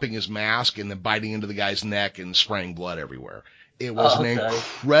by dropping his mask and then biting into the guy's neck and spraying blood everywhere. It was an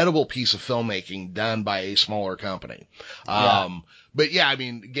incredible piece of filmmaking done by a smaller company. But yeah, I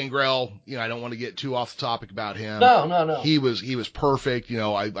mean, Gangrel, I don't want to get too off the topic about him. No. He was perfect.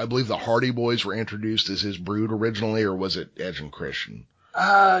 I believe the Hardy Boys were introduced as his brood originally, or was it Edge and Christian?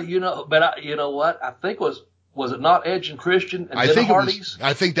 You know what? I think was it not Edge and Christian and then the Hardys?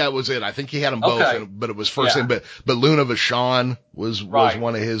 I think that was it. I think he had them both, but it was first in. But Luna Vachon was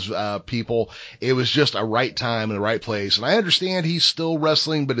one of his people. It was just a right time and the right place. And I understand he's still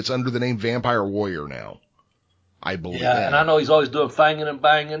wrestling, but it's under the name Vampire Warrior now, I believe. Yeah, and I know he's always doing fanging and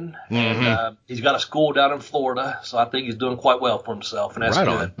banging, and he's got a school down in Florida, so I think he's doing quite well for himself, and that's right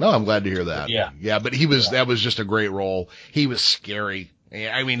good. On. No, I'm glad to hear that. Yeah, but that was just a great role. He was scary.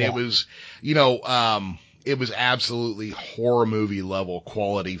 I mean, it was, it was absolutely horror movie level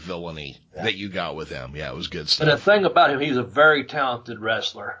quality villainy that you got with him. Yeah, it was good stuff. And the thing about him, he's a very talented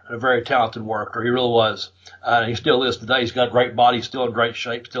wrestler, a very talented worker. He really was. He still is today. He's got a great body, still in great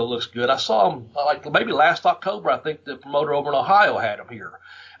shape, still looks good. I saw him maybe last October. I think the promoter over in Ohio had him here.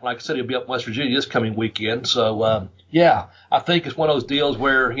 Like I said, he'll be up in West Virginia this coming weekend. So, yeah, I think it's one of those deals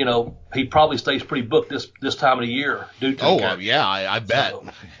where, he probably stays pretty booked this time of the year due to I bet. So,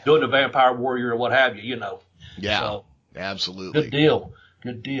 doing the Vampire Warrior or what have you, Yeah, So, absolutely. good deal.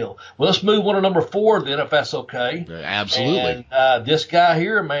 Good deal. Well, let's move on to number 4 then, if that's okay. Absolutely. And this guy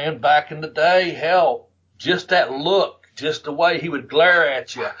here, man, back in the day, hell, just that look, just the way he would glare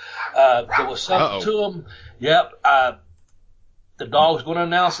at you. There was something to him. Yep. The dog's going to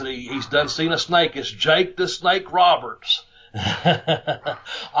announce it. He's done seen a snake. It's Jake the Snake Roberts.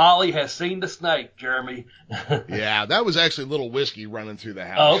 Ollie has seen the snake, Jeremy. Yeah, that was actually Little Whiskey running through the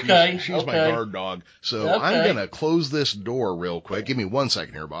house. Oh, okay. She's my guard dog. So Okay. I'm going to close this door real quick. Give me 1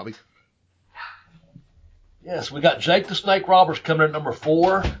 second here, Bobby. Yes, we got Jake the Snake Roberts coming in number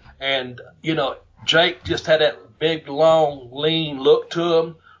 4. And, Jake just had that big, long, lean look to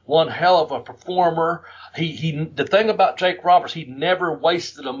him. One hell of a performer. The thing about Jake Roberts, he never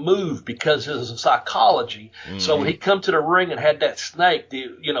wasted a move because of his psychology. Mm-hmm. So when he come to the ring and had that snake,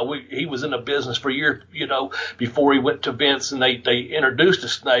 he was in the business for years, before he went to Vince, and they introduced the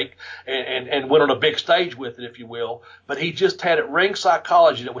snake and went on a big stage with it, if you will. But he just had it ring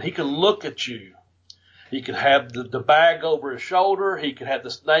psychology that when he could look at you, he could have the bag over his shoulder, he could have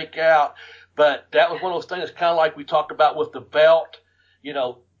the snake out. But that was one of those things kind of like we talked about with the belt,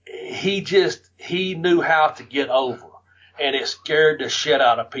 he knew how to get over, and it scared the shit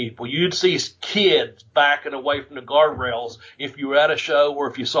out of people. You'd see kids backing away from the guardrails if you were at a show or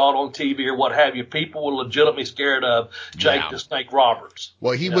if you saw it on TV or what have you. People were legitimately scared of Jake the Snake Roberts.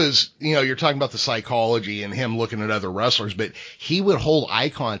 Well, he was, you're talking about the psychology and him looking at other wrestlers, but he would hold eye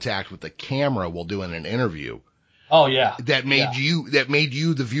contact with the camera while doing an interview. Oh yeah. That made you,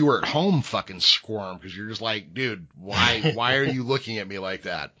 the viewer at home, fucking squirm, because you're just like, dude, why are you looking at me like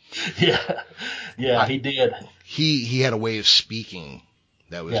that? Yeah, he did. He had a way of speaking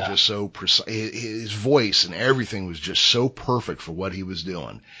that was just so precise. His voice and everything was just so perfect for what he was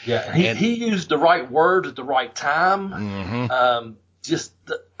doing. Yeah, he used the right words at the right time. Mm-hmm.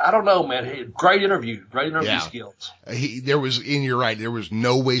 I don't know, man. Great interview skills. You're right. There was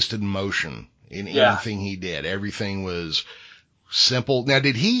no wasted motion in anything he did. Everything was simple. Now,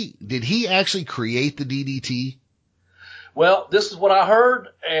 did he actually create the DDT? Well, this is what I heard,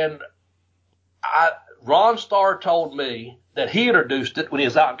 and Ron Starr told me that he introduced it when he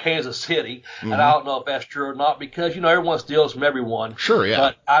was out in Kansas City, and I don't know if that's true or not because, everyone steals from everyone. Sure,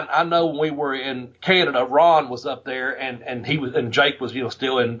 yeah. But I know when we were in Canada, Ron was up there, and Jake was,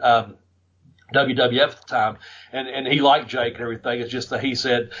 still in WWF at the time, and he liked Jake and everything. It's just that he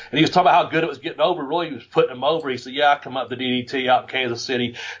said, and he was talking about how good it was getting over. Really, he was putting him over. He said, "Yeah, I come up the DDT out in Kansas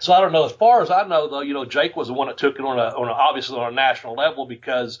City." So I don't know. As far as I know, though, Jake was the one that took it obviously on a national level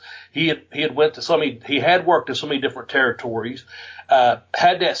because he had worked in so many different territories, had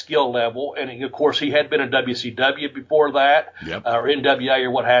that skill level, and of course he had been in WCW before that, or NWA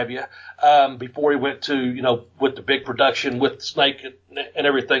or what have you. Before he went to, with the big production with Snake and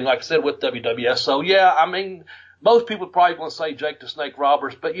everything, like I said, with WWF. So, yeah, I mean, most people probably going to say Jake the Snake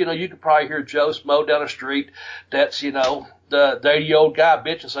Roberts, but, you could probably hear Joe Smo down the street. That's, the 80-year-old guy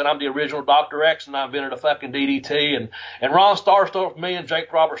bitching saying, I'm the original Dr. X and I invented a fucking DDT. And Ron Starr stole it from me and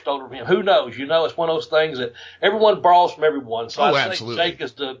Jake Roberts stole it from him. Who knows? It's one of those things that everyone borrows from everyone. So I think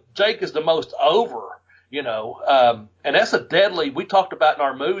Jake is the most over. And that's a deadly, we talked about in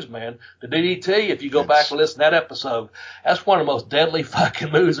our moves, man, the DDT, if you go back and listen to that episode, that's one of the most deadly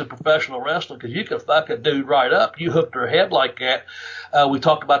fucking moves in professional wrestling because you can fuck a dude right up. You hooked her head like that. We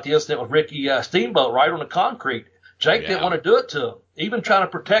talked about the incident with Ricky Steamboat right on the concrete. Jake didn't want to do it to him. Even trying to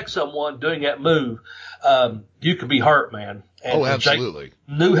protect someone doing that move, you could be hurt, man. And absolutely. Jake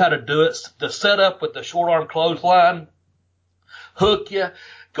knew how to do it. The setup with the short arm clothesline, hook you,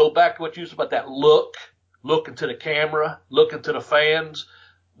 go back to what you said about that look into the camera, look into the fans,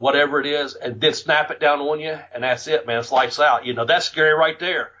 whatever it is, and then snap it down on you, and that's it, man. It's lights out. That's scary right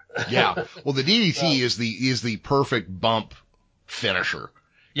there. Yeah. Well, the DDT is the perfect bump finisher.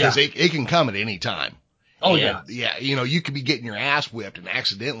 Because it can come at any time. Oh, and, yeah. You could be getting your ass whipped and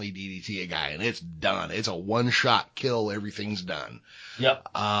accidentally DDT a guy, and it's done. It's a one-shot kill. Everything's done. Yep.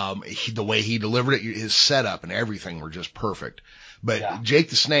 The way he delivered it, his setup and everything were just perfect. But Jake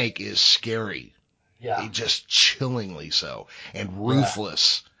the Snake is scary. Yeah. Just chillingly so. And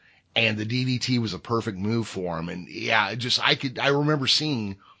ruthless. Yeah. And the DDT was a perfect move for him. And I remember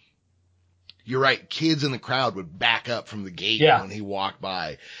seeing, you're right, kids in the crowd would back up from the gate when he walked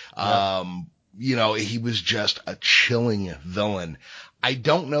by. Yeah. He was just a chilling villain. I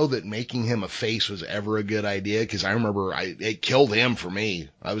don't know that making him a face was ever a good idea because I remember it killed him for me.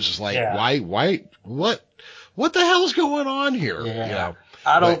 I was just like, why, what the hell's going on here? Yeah.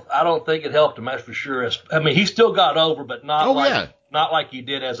 I don't think it helped him, that's for sure. I mean, he still got over, but not like he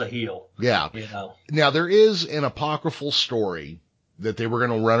did as a heel. Yeah. You know. Now there is an apocryphal story that they were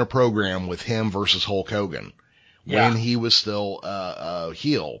going to run a program with him versus Hulk Hogan when he was still a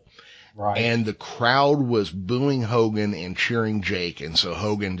heel. Right. And the crowd was booing Hogan and cheering Jake, and so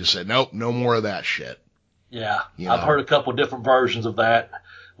Hogan just said, "Nope, no more of that shit." Yeah, You I've know? heard a couple different versions of that.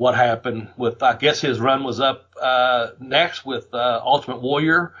 What happened with, I guess his run was up next with Ultimate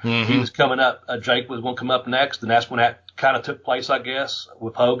Warrior. Mm-hmm. He was coming up. Jake was going to come up next, and that's when that kind of took place, I guess,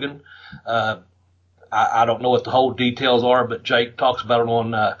 with Hogan. I don't know what the whole details are, but Jake talks about it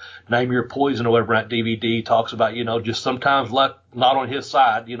on Name Your Poison or whatever, that DVD. He talks about, you know, just sometimes luck not on his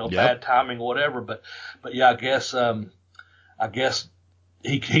side, you know, bad timing or whatever. But yeah, I guess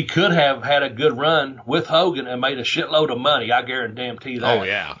he could have had a good run with Hogan and made a shitload of money. I guarantee that. Oh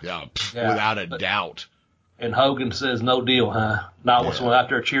yeah, without a doubt. And Hogan says, "No deal, huh? Not with someone out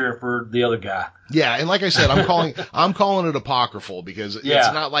there cheering for the other guy." Yeah, and like I said, I'm calling it apocryphal because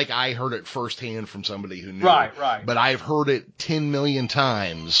it's not like I heard it firsthand from somebody who knew. Right. But I've heard it 10 million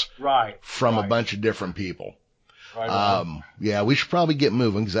times. From a bunch of different people. Yeah, we should probably get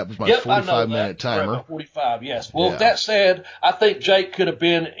moving because that was my 45-minute timer. Right, 45, yes. Well, with that said, I think Jake could have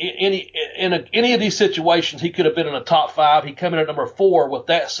been in any of these situations. He could have been in the top 5. He come in at number 4. With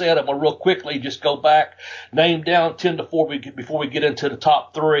that said, I'm gonna real quickly just go back, name down 10 to 4 before we get into the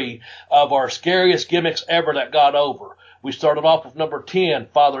top 3 of our scariest gimmicks ever that got over. We started off with number 10,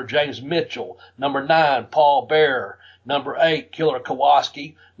 Father James Mitchell. Number 9, Paul Bearer. Number 8, Killer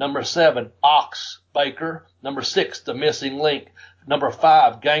Kowalski. Number 7, Ox Baker. Number 6, The Missing Link. Number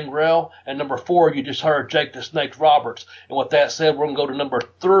 5, Gangrel. And number 4, you just heard Jake the Snake Roberts. And with that said, we're going to go to number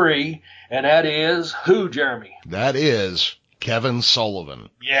 3, and that is who, Jeremy? That is Kevin Sullivan.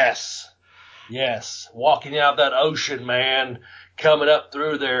 Yes. Walking out of that ocean, man, coming up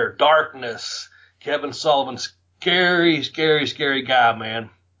through there, darkness. Kevin Sullivan, scary guy,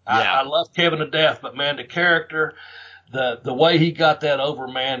 man. I love Kevin to death, but man, the character, the way he got that over,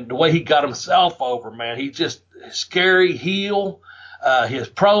 man, the way he got himself over, man, he's just scary heel, his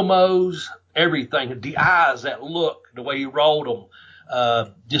promos, everything, the eyes, that look, the way he rolled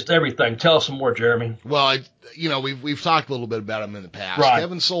them, just everything. Tell us some more, Jeremy. Well, we've talked a little bit about him in the past. Right.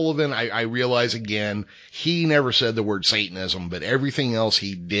 Kevin Sullivan, I realize again, he never said the word Satanism, but everything else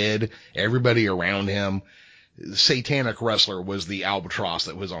he did, everybody around him, the satanic wrestler was the albatross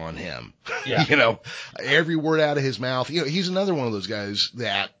that was on him. Yeah. Every word out of his mouth. He's another one of those guys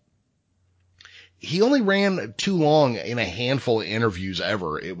that he only ran too long in a handful of interviews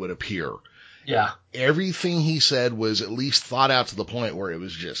ever, it would appear. Yeah. Everything he said was at least thought out to the point where it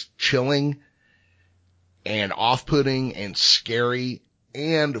was just chilling and off-putting and scary.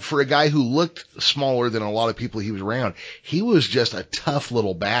 And for a guy who looked smaller than a lot of people he was around, he was just a tough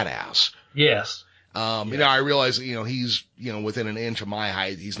little badass. Yes. I realize, he's, within an inch of my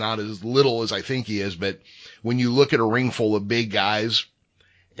height. He's not as little as I think he is, but when you look at a ring full of big guys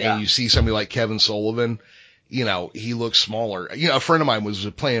and you see somebody like Kevin Sullivan, he looks smaller. A friend of mine was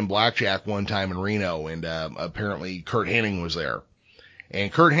playing blackjack one time in Reno, and apparently Kurt Hennig was there.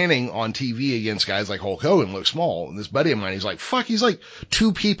 And Kurt Hennig on TV against guys like Hulk Hogan looks small. And this buddy of mine, he's like, fuck, he's like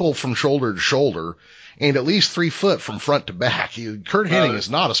 2 people from shoulder to shoulder and at least 3 foot from front to back. Kurt Hennig is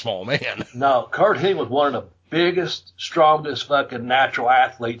not a small man. No, Kurt Hennig was one of the biggest, strongest fucking natural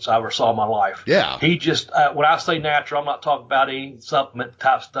athletes I ever saw in my life. Yeah. He just, when I say natural, I'm not talking about any supplement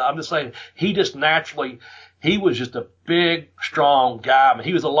type stuff. I'm just saying he just naturally, he was just a big, strong guy. I mean,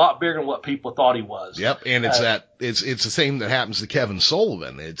 he was a lot bigger than what people thought he was. Yep. And it's it's the same that happens to Kevin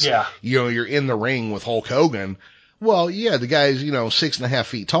Sullivan. It's, you're in the ring with Hulk Hogan. Well, yeah, the guy's, 6.5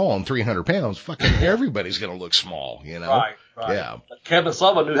 feet tall and 300 pounds. Fucking everybody's going to look small, Right. Yeah. But Kevin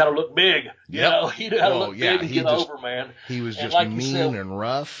Sullivan knew how to look big. He knew how to look big and get over, man. He was just like mean and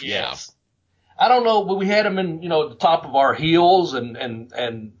rough. Yes. I don't know, but we had him in, the top of our heels and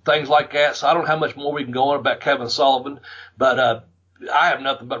things like that. So I don't know how much more we can go on about Kevin Sullivan, but, I have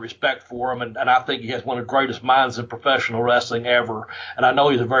nothing but respect for him, and I think he has one of the greatest minds in professional wrestling ever. And I know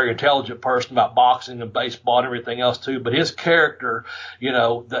he's a very intelligent person about boxing and baseball and everything else too. But his character,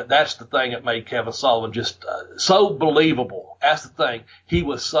 that's the thing that made Kevin Sullivan just so believable. That's the thing. He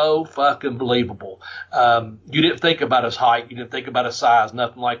was so fucking believable. You didn't think about his height, you didn't think about his size,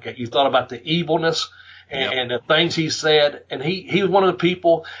 nothing like that. You thought about the evilness. And the things he said, and he was one of the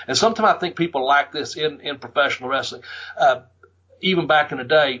people, and sometimes I think people lack this in professional wrestling. Even back in the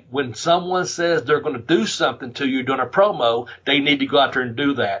day, when someone says they're going to do something to you during a promo, they need to go out there and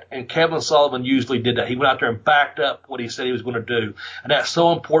do that. And Kevin Sullivan usually did that. He went out there and backed up what he said he was going to do. And that's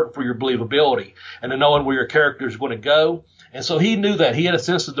so important for your believability and to knowing where your character is going to go And so he knew that. He had a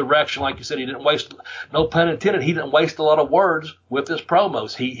sense of direction. Like you said, he didn't waste, no pun intended, he didn't waste a lot of words with his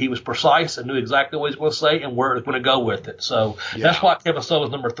promos. He was precise and knew exactly what he was going to say and where he was going to go with it. So that's why Kevin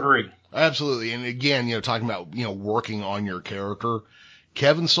Sullivan was number 3. Absolutely. And again, talking about, working on your character,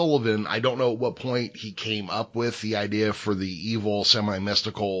 Kevin Sullivan, I don't know at what point he came up with the idea for the evil,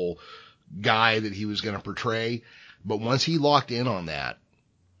 semi-mystical guy that he was going to portray. But once he locked in on that,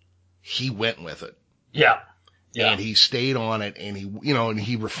 he went with it. Yeah. And he stayed on it, and he, and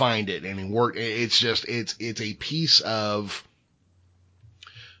he refined it, and he worked. It's just, it's a piece of,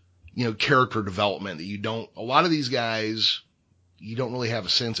 character development that a lot of these guys, you don't really have a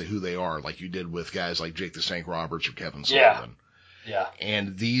sense of who they are, like you did with guys like Jake the Snake Roberts or Kevin Sullivan. Yeah.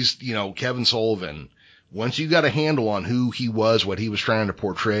 And these, Kevin Sullivan, once you got a handle on who he was, what he was trying to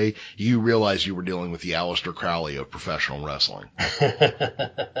portray, you realized you were dealing with the Aleister Crowley of professional wrestling.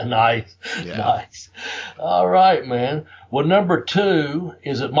 Nice. Yeah. Nice. All right, man. Well, number 2,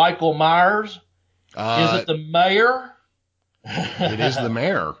 is it Michael Myers? Is it the mayor? It is the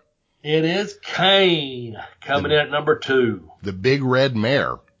mayor. It is Kane coming in at number 2. The big red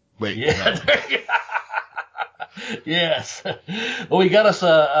mare. Wait. Yeah. Yes. Well, we got us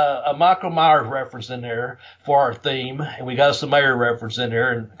a Michael Myers reference in there for our theme, and we got us a mayor reference in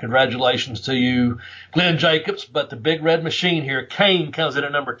there, and congratulations to you, Glenn Jacobs. But the big red machine here, Kane, comes in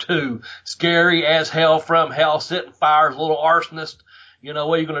at number 2. Scary as hell, from hell, setting fires, little arsonist. What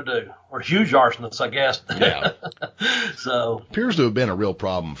are you going to do? Or huge arsonist, I guess. Yeah. So. Appears to have been a real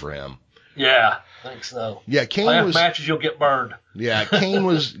problem for him. Yeah, I think so. Yeah, Kane matches, you'll get burned. Yeah, Kane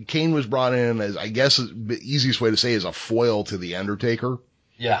was brought in as, I guess, the easiest way to say, as a foil to the Undertaker.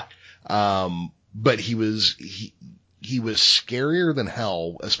 Yeah. But he was scarier than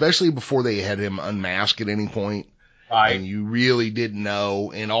hell, especially before they had him unmasked at any point. Right. And you really didn't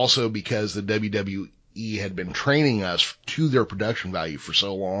know, and also because the WWE had been training us to their production value for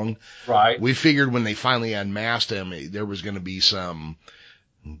so long. Right. We figured when they finally unmasked him, there was going to be some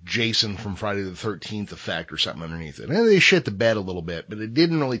Jason from Friday the 13th effect or something underneath it. And they shit the bed a little bit, but it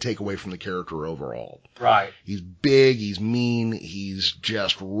didn't really take away from the character overall. Right. He's big, he's mean, he's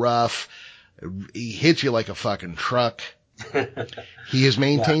just rough. He hits you like a fucking truck. He has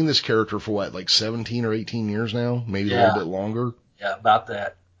maintained this character for what, like 17 or 18 years now? Maybe a little bit longer? Yeah, about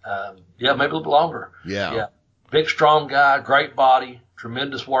that. Maybe a little bit longer. Yeah. Big, strong guy, great body,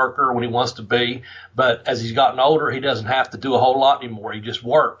 tremendous worker when he wants to be. But as he's gotten older, he doesn't have to do a whole lot anymore. He just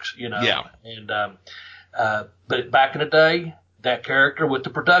works, Yeah. And, but back in the day, that character with the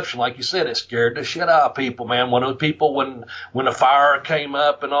production, like you said, it scared the shit out of people, man. One of those people when a fire came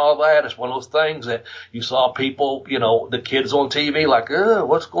up and all that, it's one of those things that you saw people, the kids on TV like,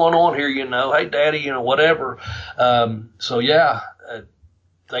 what's going on here? Hey daddy, whatever.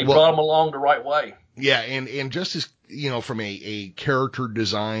 They brought him along the right way. Yeah. And just as, from a character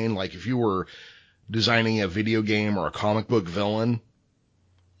design, like if you were designing a video game or a comic book villain,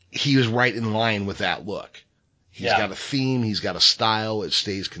 he was right in line with that look. He's got a theme. He's got a style. It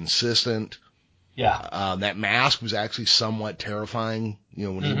stays consistent. Yeah. That mask was actually somewhat terrifying.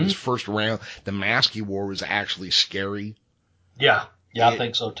 When he was first around, the mask he wore was actually scary. Yeah. Yeah, I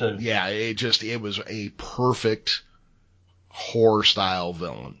think so too. Yeah. It was a perfect horror style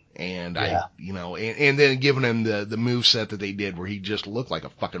villain. And and then giving him the moveset that they did where he just looked like a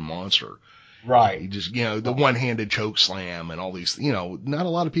fucking monster. Right. He just, the one-handed choke slam and all these, not a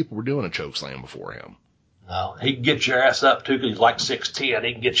lot of people were doing a choke slam before him. No, he can get your ass up too because he's like 6'10".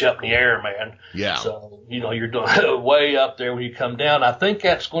 He can get you up in the air, man. Yeah. So, you're doing way up there when you come down. I think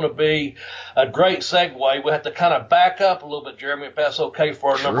that's going to be a great segue. We have to kind of back up a little bit, Jeremy, if that's okay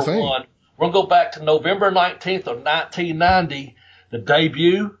for our number one. We're going to go back to November 19th of 1990. The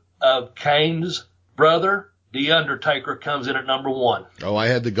debut of Kane's brother, The Undertaker, comes in at number 1. Oh, I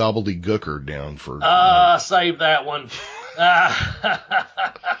had the gobbledygooker down for... Save that one.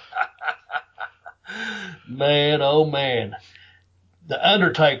 Man, oh man. The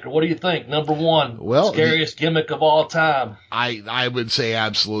Undertaker, what do you think? Number 1, scariest gimmick of all time. I would say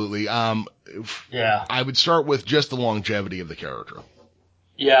absolutely. Yeah. I would start with just the longevity of the character.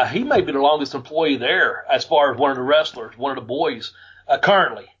 Yeah, he may be the longest employee there as far as one of the wrestlers, one of the boys,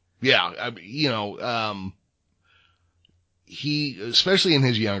 currently. Yeah, he, especially in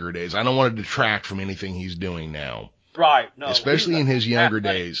his younger days, I don't want to detract from anything he's doing now. Right. No. Especially in his younger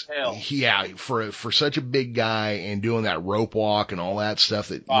days. For such a big guy and doing that rope walk and all that stuff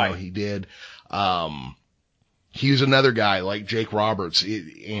that he did. He was another guy like Jake Roberts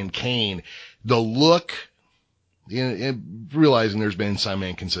and Kane. The look, realizing there's been some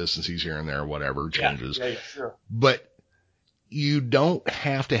inconsistencies here and there, whatever, changes. Yeah, sure. But you don't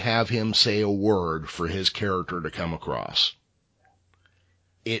have to have him say a word for his character to come across.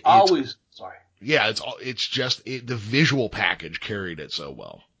 It's sorry. yeah, it's just the visual package carried it so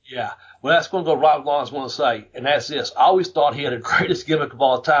well. Yeah, well, that's going to go right along. I was going to say, and that's this. I always thought he had the greatest gimmick of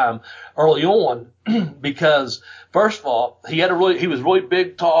all time early on because, first of all, he was really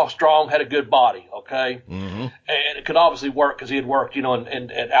big, tall, strong, had a good body, okay? Mm-hmm. And it could obviously work because he had worked,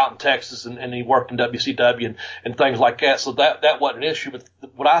 and out in Texas and he worked in WCW and things like that. So that wasn't an issue. But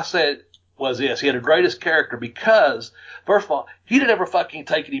what I said was this. He had the greatest character because, first of all, he didn't ever fucking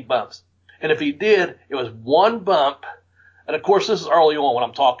take any bumps. And if he did, it was one bump. And of course, this is early on what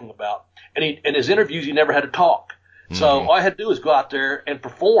I'm talking about. And in his interviews, he never had to talk. So all I had to do was go out there and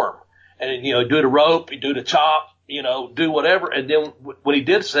perform and, do the rope, do the chop, do whatever. And then when he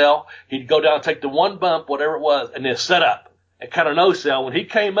did sell, he'd go down and take the one bump, whatever it was, and then set up and kind of no sell. When he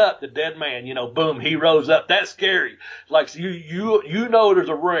came up, the dead man, boom, he rose up. That's scary. Like, so you know there's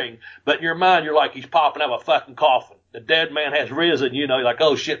a ring, but in your mind, you're like, he's popping out of a fucking coffin. The dead man has risen, you're like,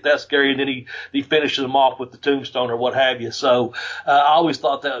 oh shit, that's scary. And then he finishes him off with the tombstone or what have you. So, I always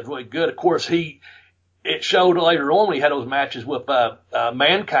thought that was really good. Of course, it showed later on when he had those matches with,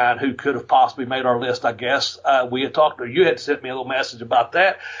 Mankind, who could have possibly made our list, I guess. You had sent me a little message about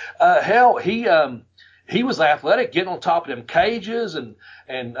that. Hell, he was athletic, getting on top of them cages and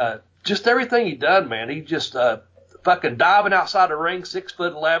just everything he done, man. He just, fucking diving outside the ring,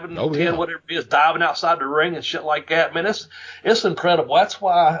 6'11", 10, whatever it is, diving outside the ring and shit like that. Man, it's incredible. That's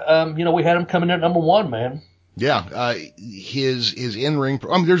why, we had him coming in at number 1, man. Yeah. His in-ring,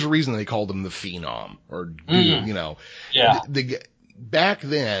 there's a reason they called him the Phenom or, Yeah. Back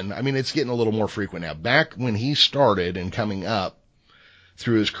then, it's getting a little more frequent now. Back when he started and coming up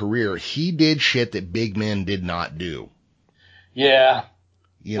through his career, he did shit that big men did not do. Yeah.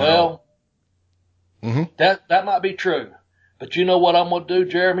 Well, that might be true. But you know what I'm going to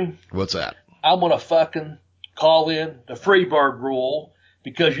do, Jeremy? What's that? I'm going to fucking call in the Freebird rule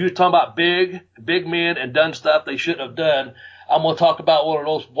because you're talking about big men and done stuff they shouldn't have done. I'm going to talk about one of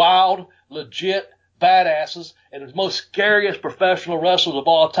those wild, legit badasses and the most scariest professional wrestlers of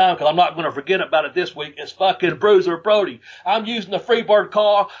all time, because I'm not going to forget about it this week. It's fucking Bruiser Brody. I'm using the Freebird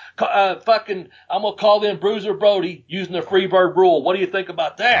I'm going to call in Bruiser Brody using the Freebird rule. What do you think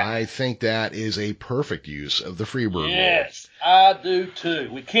about that? I think that is a perfect use of the Freebird rule. Yes, I do too.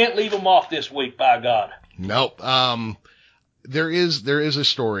 We can't leave him off this week, by God. Nope. There is a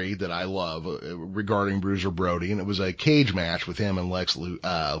story that I love regarding Bruiser Brody, and it was a cage match with him and Lex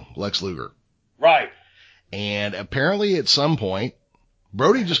Luger. Right. And apparently at some point,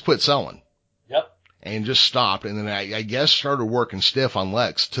 Brody just quit selling. Yep. And just stopped, and then I guess started working stiff on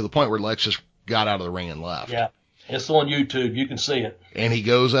Lex to the point where Lex just got out of the ring and left. Yeah. It's on YouTube. You can see it. And he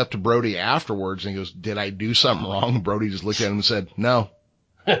goes up to Brody afterwards and he goes, "Did I do something wrong?" Brody just looked at him and said, "No."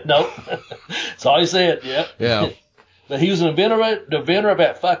 Nope. That's all he said. Yep. Yeah. But he was an inventor of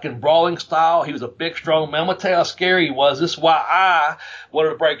that fucking brawling style. He was a big, strong man. I'm going to tell you how scary he was. This is why I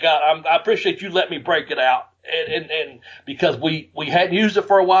wanted to break out. I appreciate you letting me break it out. And because we hadn't used it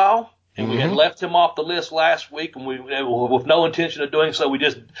for a while, and we had left him off the list last week, and we, with no intention of doing so,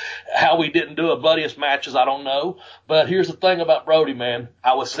 how we didn't do a bloodiest matches, I don't know. But here's the thing about Brody, man.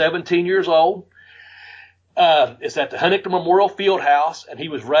 I was 17 years old. It's at the Huntington Memorial Fieldhouse, and he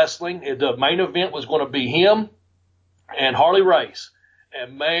was wrestling. The main event was going to be him and Harley Race.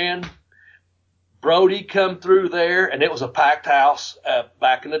 And man, Brody come through there, and it was a packed house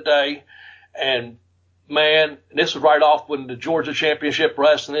back in the day. And man, this was right off when the Georgia Championship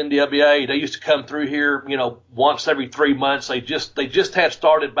Wrestling NWA, they used to come through here, once every 3 months. They just had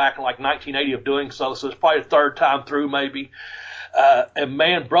started back in like 1980 of doing so. So it's probably the third time through maybe. And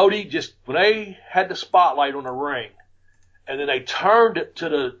man, Brody when they had the spotlight on the ring and then they turned it to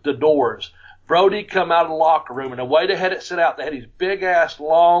the doors, Brody come out of the locker room, and the way they had it set out, they had these big-ass,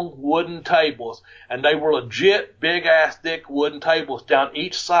 long wooden tables, and they were legit big-ass, thick wooden tables down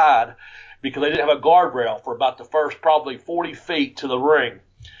each side because they didn't have a guardrail for about the first probably 40 feet to the ring.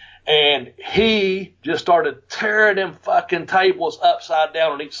 And he just started tearing them fucking tables upside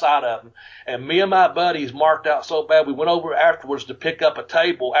down on each side of them. And me and my buddies marked out so bad, we went over afterwards to pick up a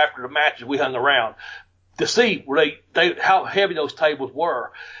table after the matches. We hung around to see where how heavy those tables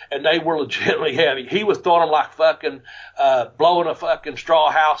were. And they were legitimately heavy. He was throwing them like fucking, blowing a fucking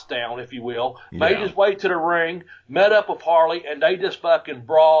straw house down, if you will. Made his way to the ring, met up with Harley, and they just fucking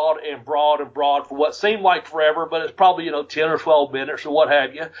brawled for what seemed like forever, but it's probably, 10 or 12 minutes or what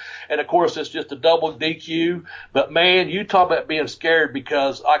have you. And of course, it's just a double DQ. But man, you talk about being scared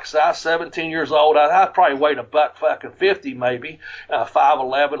because, like I said, I was 17 years old. I probably weighed $150 maybe,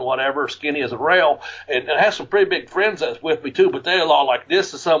 5'11", whatever, skinny as a rail. And I had some pretty big friends that's with me too, but they're all like,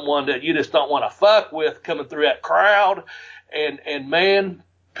 this is someone that you just don't want to fuck with coming through that crowd. And man,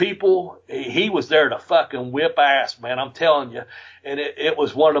 people, he was there to fucking whip ass, man. I'm telling you. And it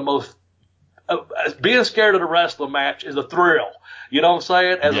was one of the most, being scared of the wrestling match is a thrill. You know what I'm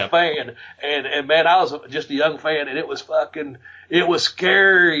saying? As a fan. And man, I was just a young fan, and it was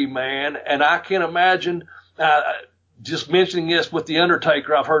scary, man. And I can't imagine, just mentioning this with The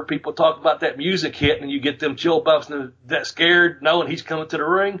Undertaker, I've heard people talk about that music hitting and you get them chill bumps and that scared knowing he's coming to the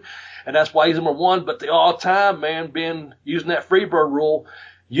ring. And that's why he's number one. But the all time, man, using that Freebird rule,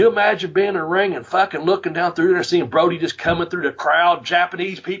 you imagine being in a ring and fucking looking down through there, seeing Brody just coming through the crowd,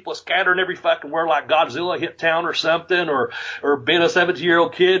 Japanese people scattering every fucking where like Godzilla hit town or something, or being a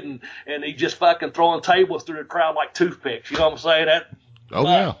 17-year-old kid and he just fucking throwing tables through the crowd like toothpicks. You know what I'm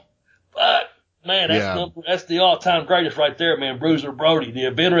saying? Man, that's the all-time greatest right there, man. Bruiser Brody, the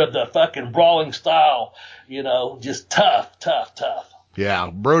inventor of the fucking brawling style. You know, just tough. Yeah,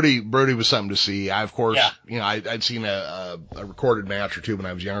 Brody was something to see. I, of course, I'd seen a recorded match or two when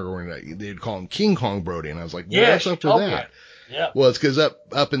I was younger when they'd call him King Kong Brody, and I was like, what's up with that? Yeah. Well, it's because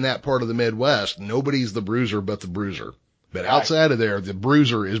up in that part of the Midwest, nobody's the Bruiser but the Bruiser. But outside of there, the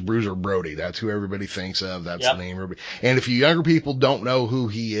Bruiser is Bruiser Brody. That's who everybody thinks of. That's the name. And if you younger people don't know who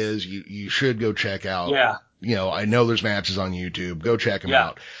he is, you should go check out. Yeah. You know, I know there's matches on YouTube. Go check him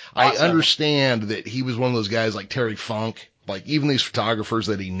out. Awesome. I understand that he was one of those guys like Terry Funk. Like, even these photographers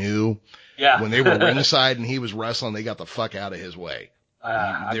that he knew, when they were ringside and he was wrestling, they got the fuck out of his way.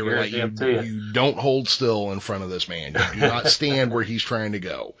 They were like, you don't hold still in front of this man. You do not stand where he's trying to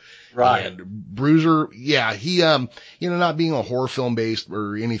go. Right. And Bruiser, he, not being a horror film based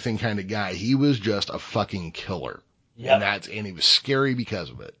or anything kind of guy, he was just a fucking killer. Yep. And he was scary because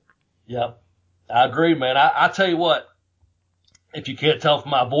of it. Yep. I agree, man. I tell you what. If you can't tell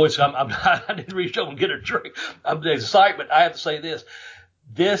from my voice, I need to reach over and get a drink. The excitement. I have to say this.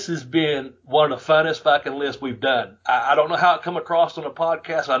 This has been one of the funnest fucking lists we've done. I don't know how it come across on the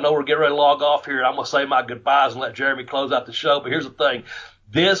podcast. I know we're getting ready to log off here. I'm going to say my goodbyes and let Jeremy close out the show. But here's the thing.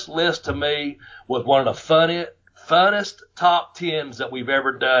 This list to me was one of the funnest top 10s that we've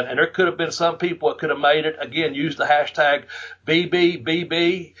ever done. And there could have been some people that could have made it. Again, use the hashtag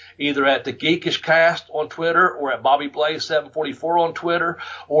BBBB, either at the Geekish Cast on Twitter or at Bobby Blaze 744 on Twitter,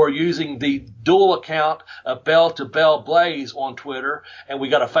 or using the dual account of Bell to Bell Blaze on Twitter. And we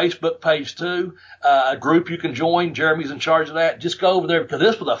got a Facebook page too, a group you can join. Jeremy's in charge of that. Just go over there because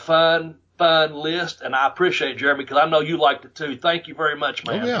this was a fun list, and I appreciate it, Jeremy, because I know you liked it too. Thank you very much,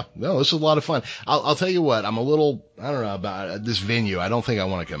 man. Oh yeah, no, this is a lot of fun. I'll tell you what, I'm a little, I don't know about this venue. I don't think I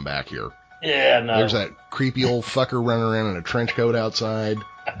want to come back here. Yeah, no. There's that creepy old fucker running around in a trench coat outside.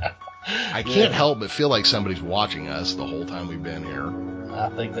 I can't help but feel like somebody's watching us the whole time we've been here. I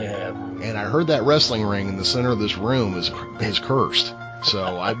think they have. And I heard that wrestling ring in the center of this room is cursed.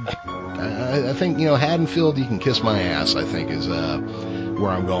 So I think, Haddonfield, you can kiss my ass, I think is where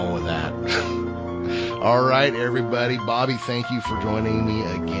I'm going with that. All right, everybody. Bobby, thank you for joining me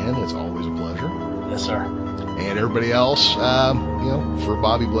again. It's always a pleasure. Yes, sir. And everybody else, for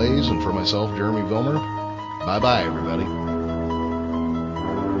Bobby Blaze and for myself, Jeremy Vilmer, bye-bye, everybody.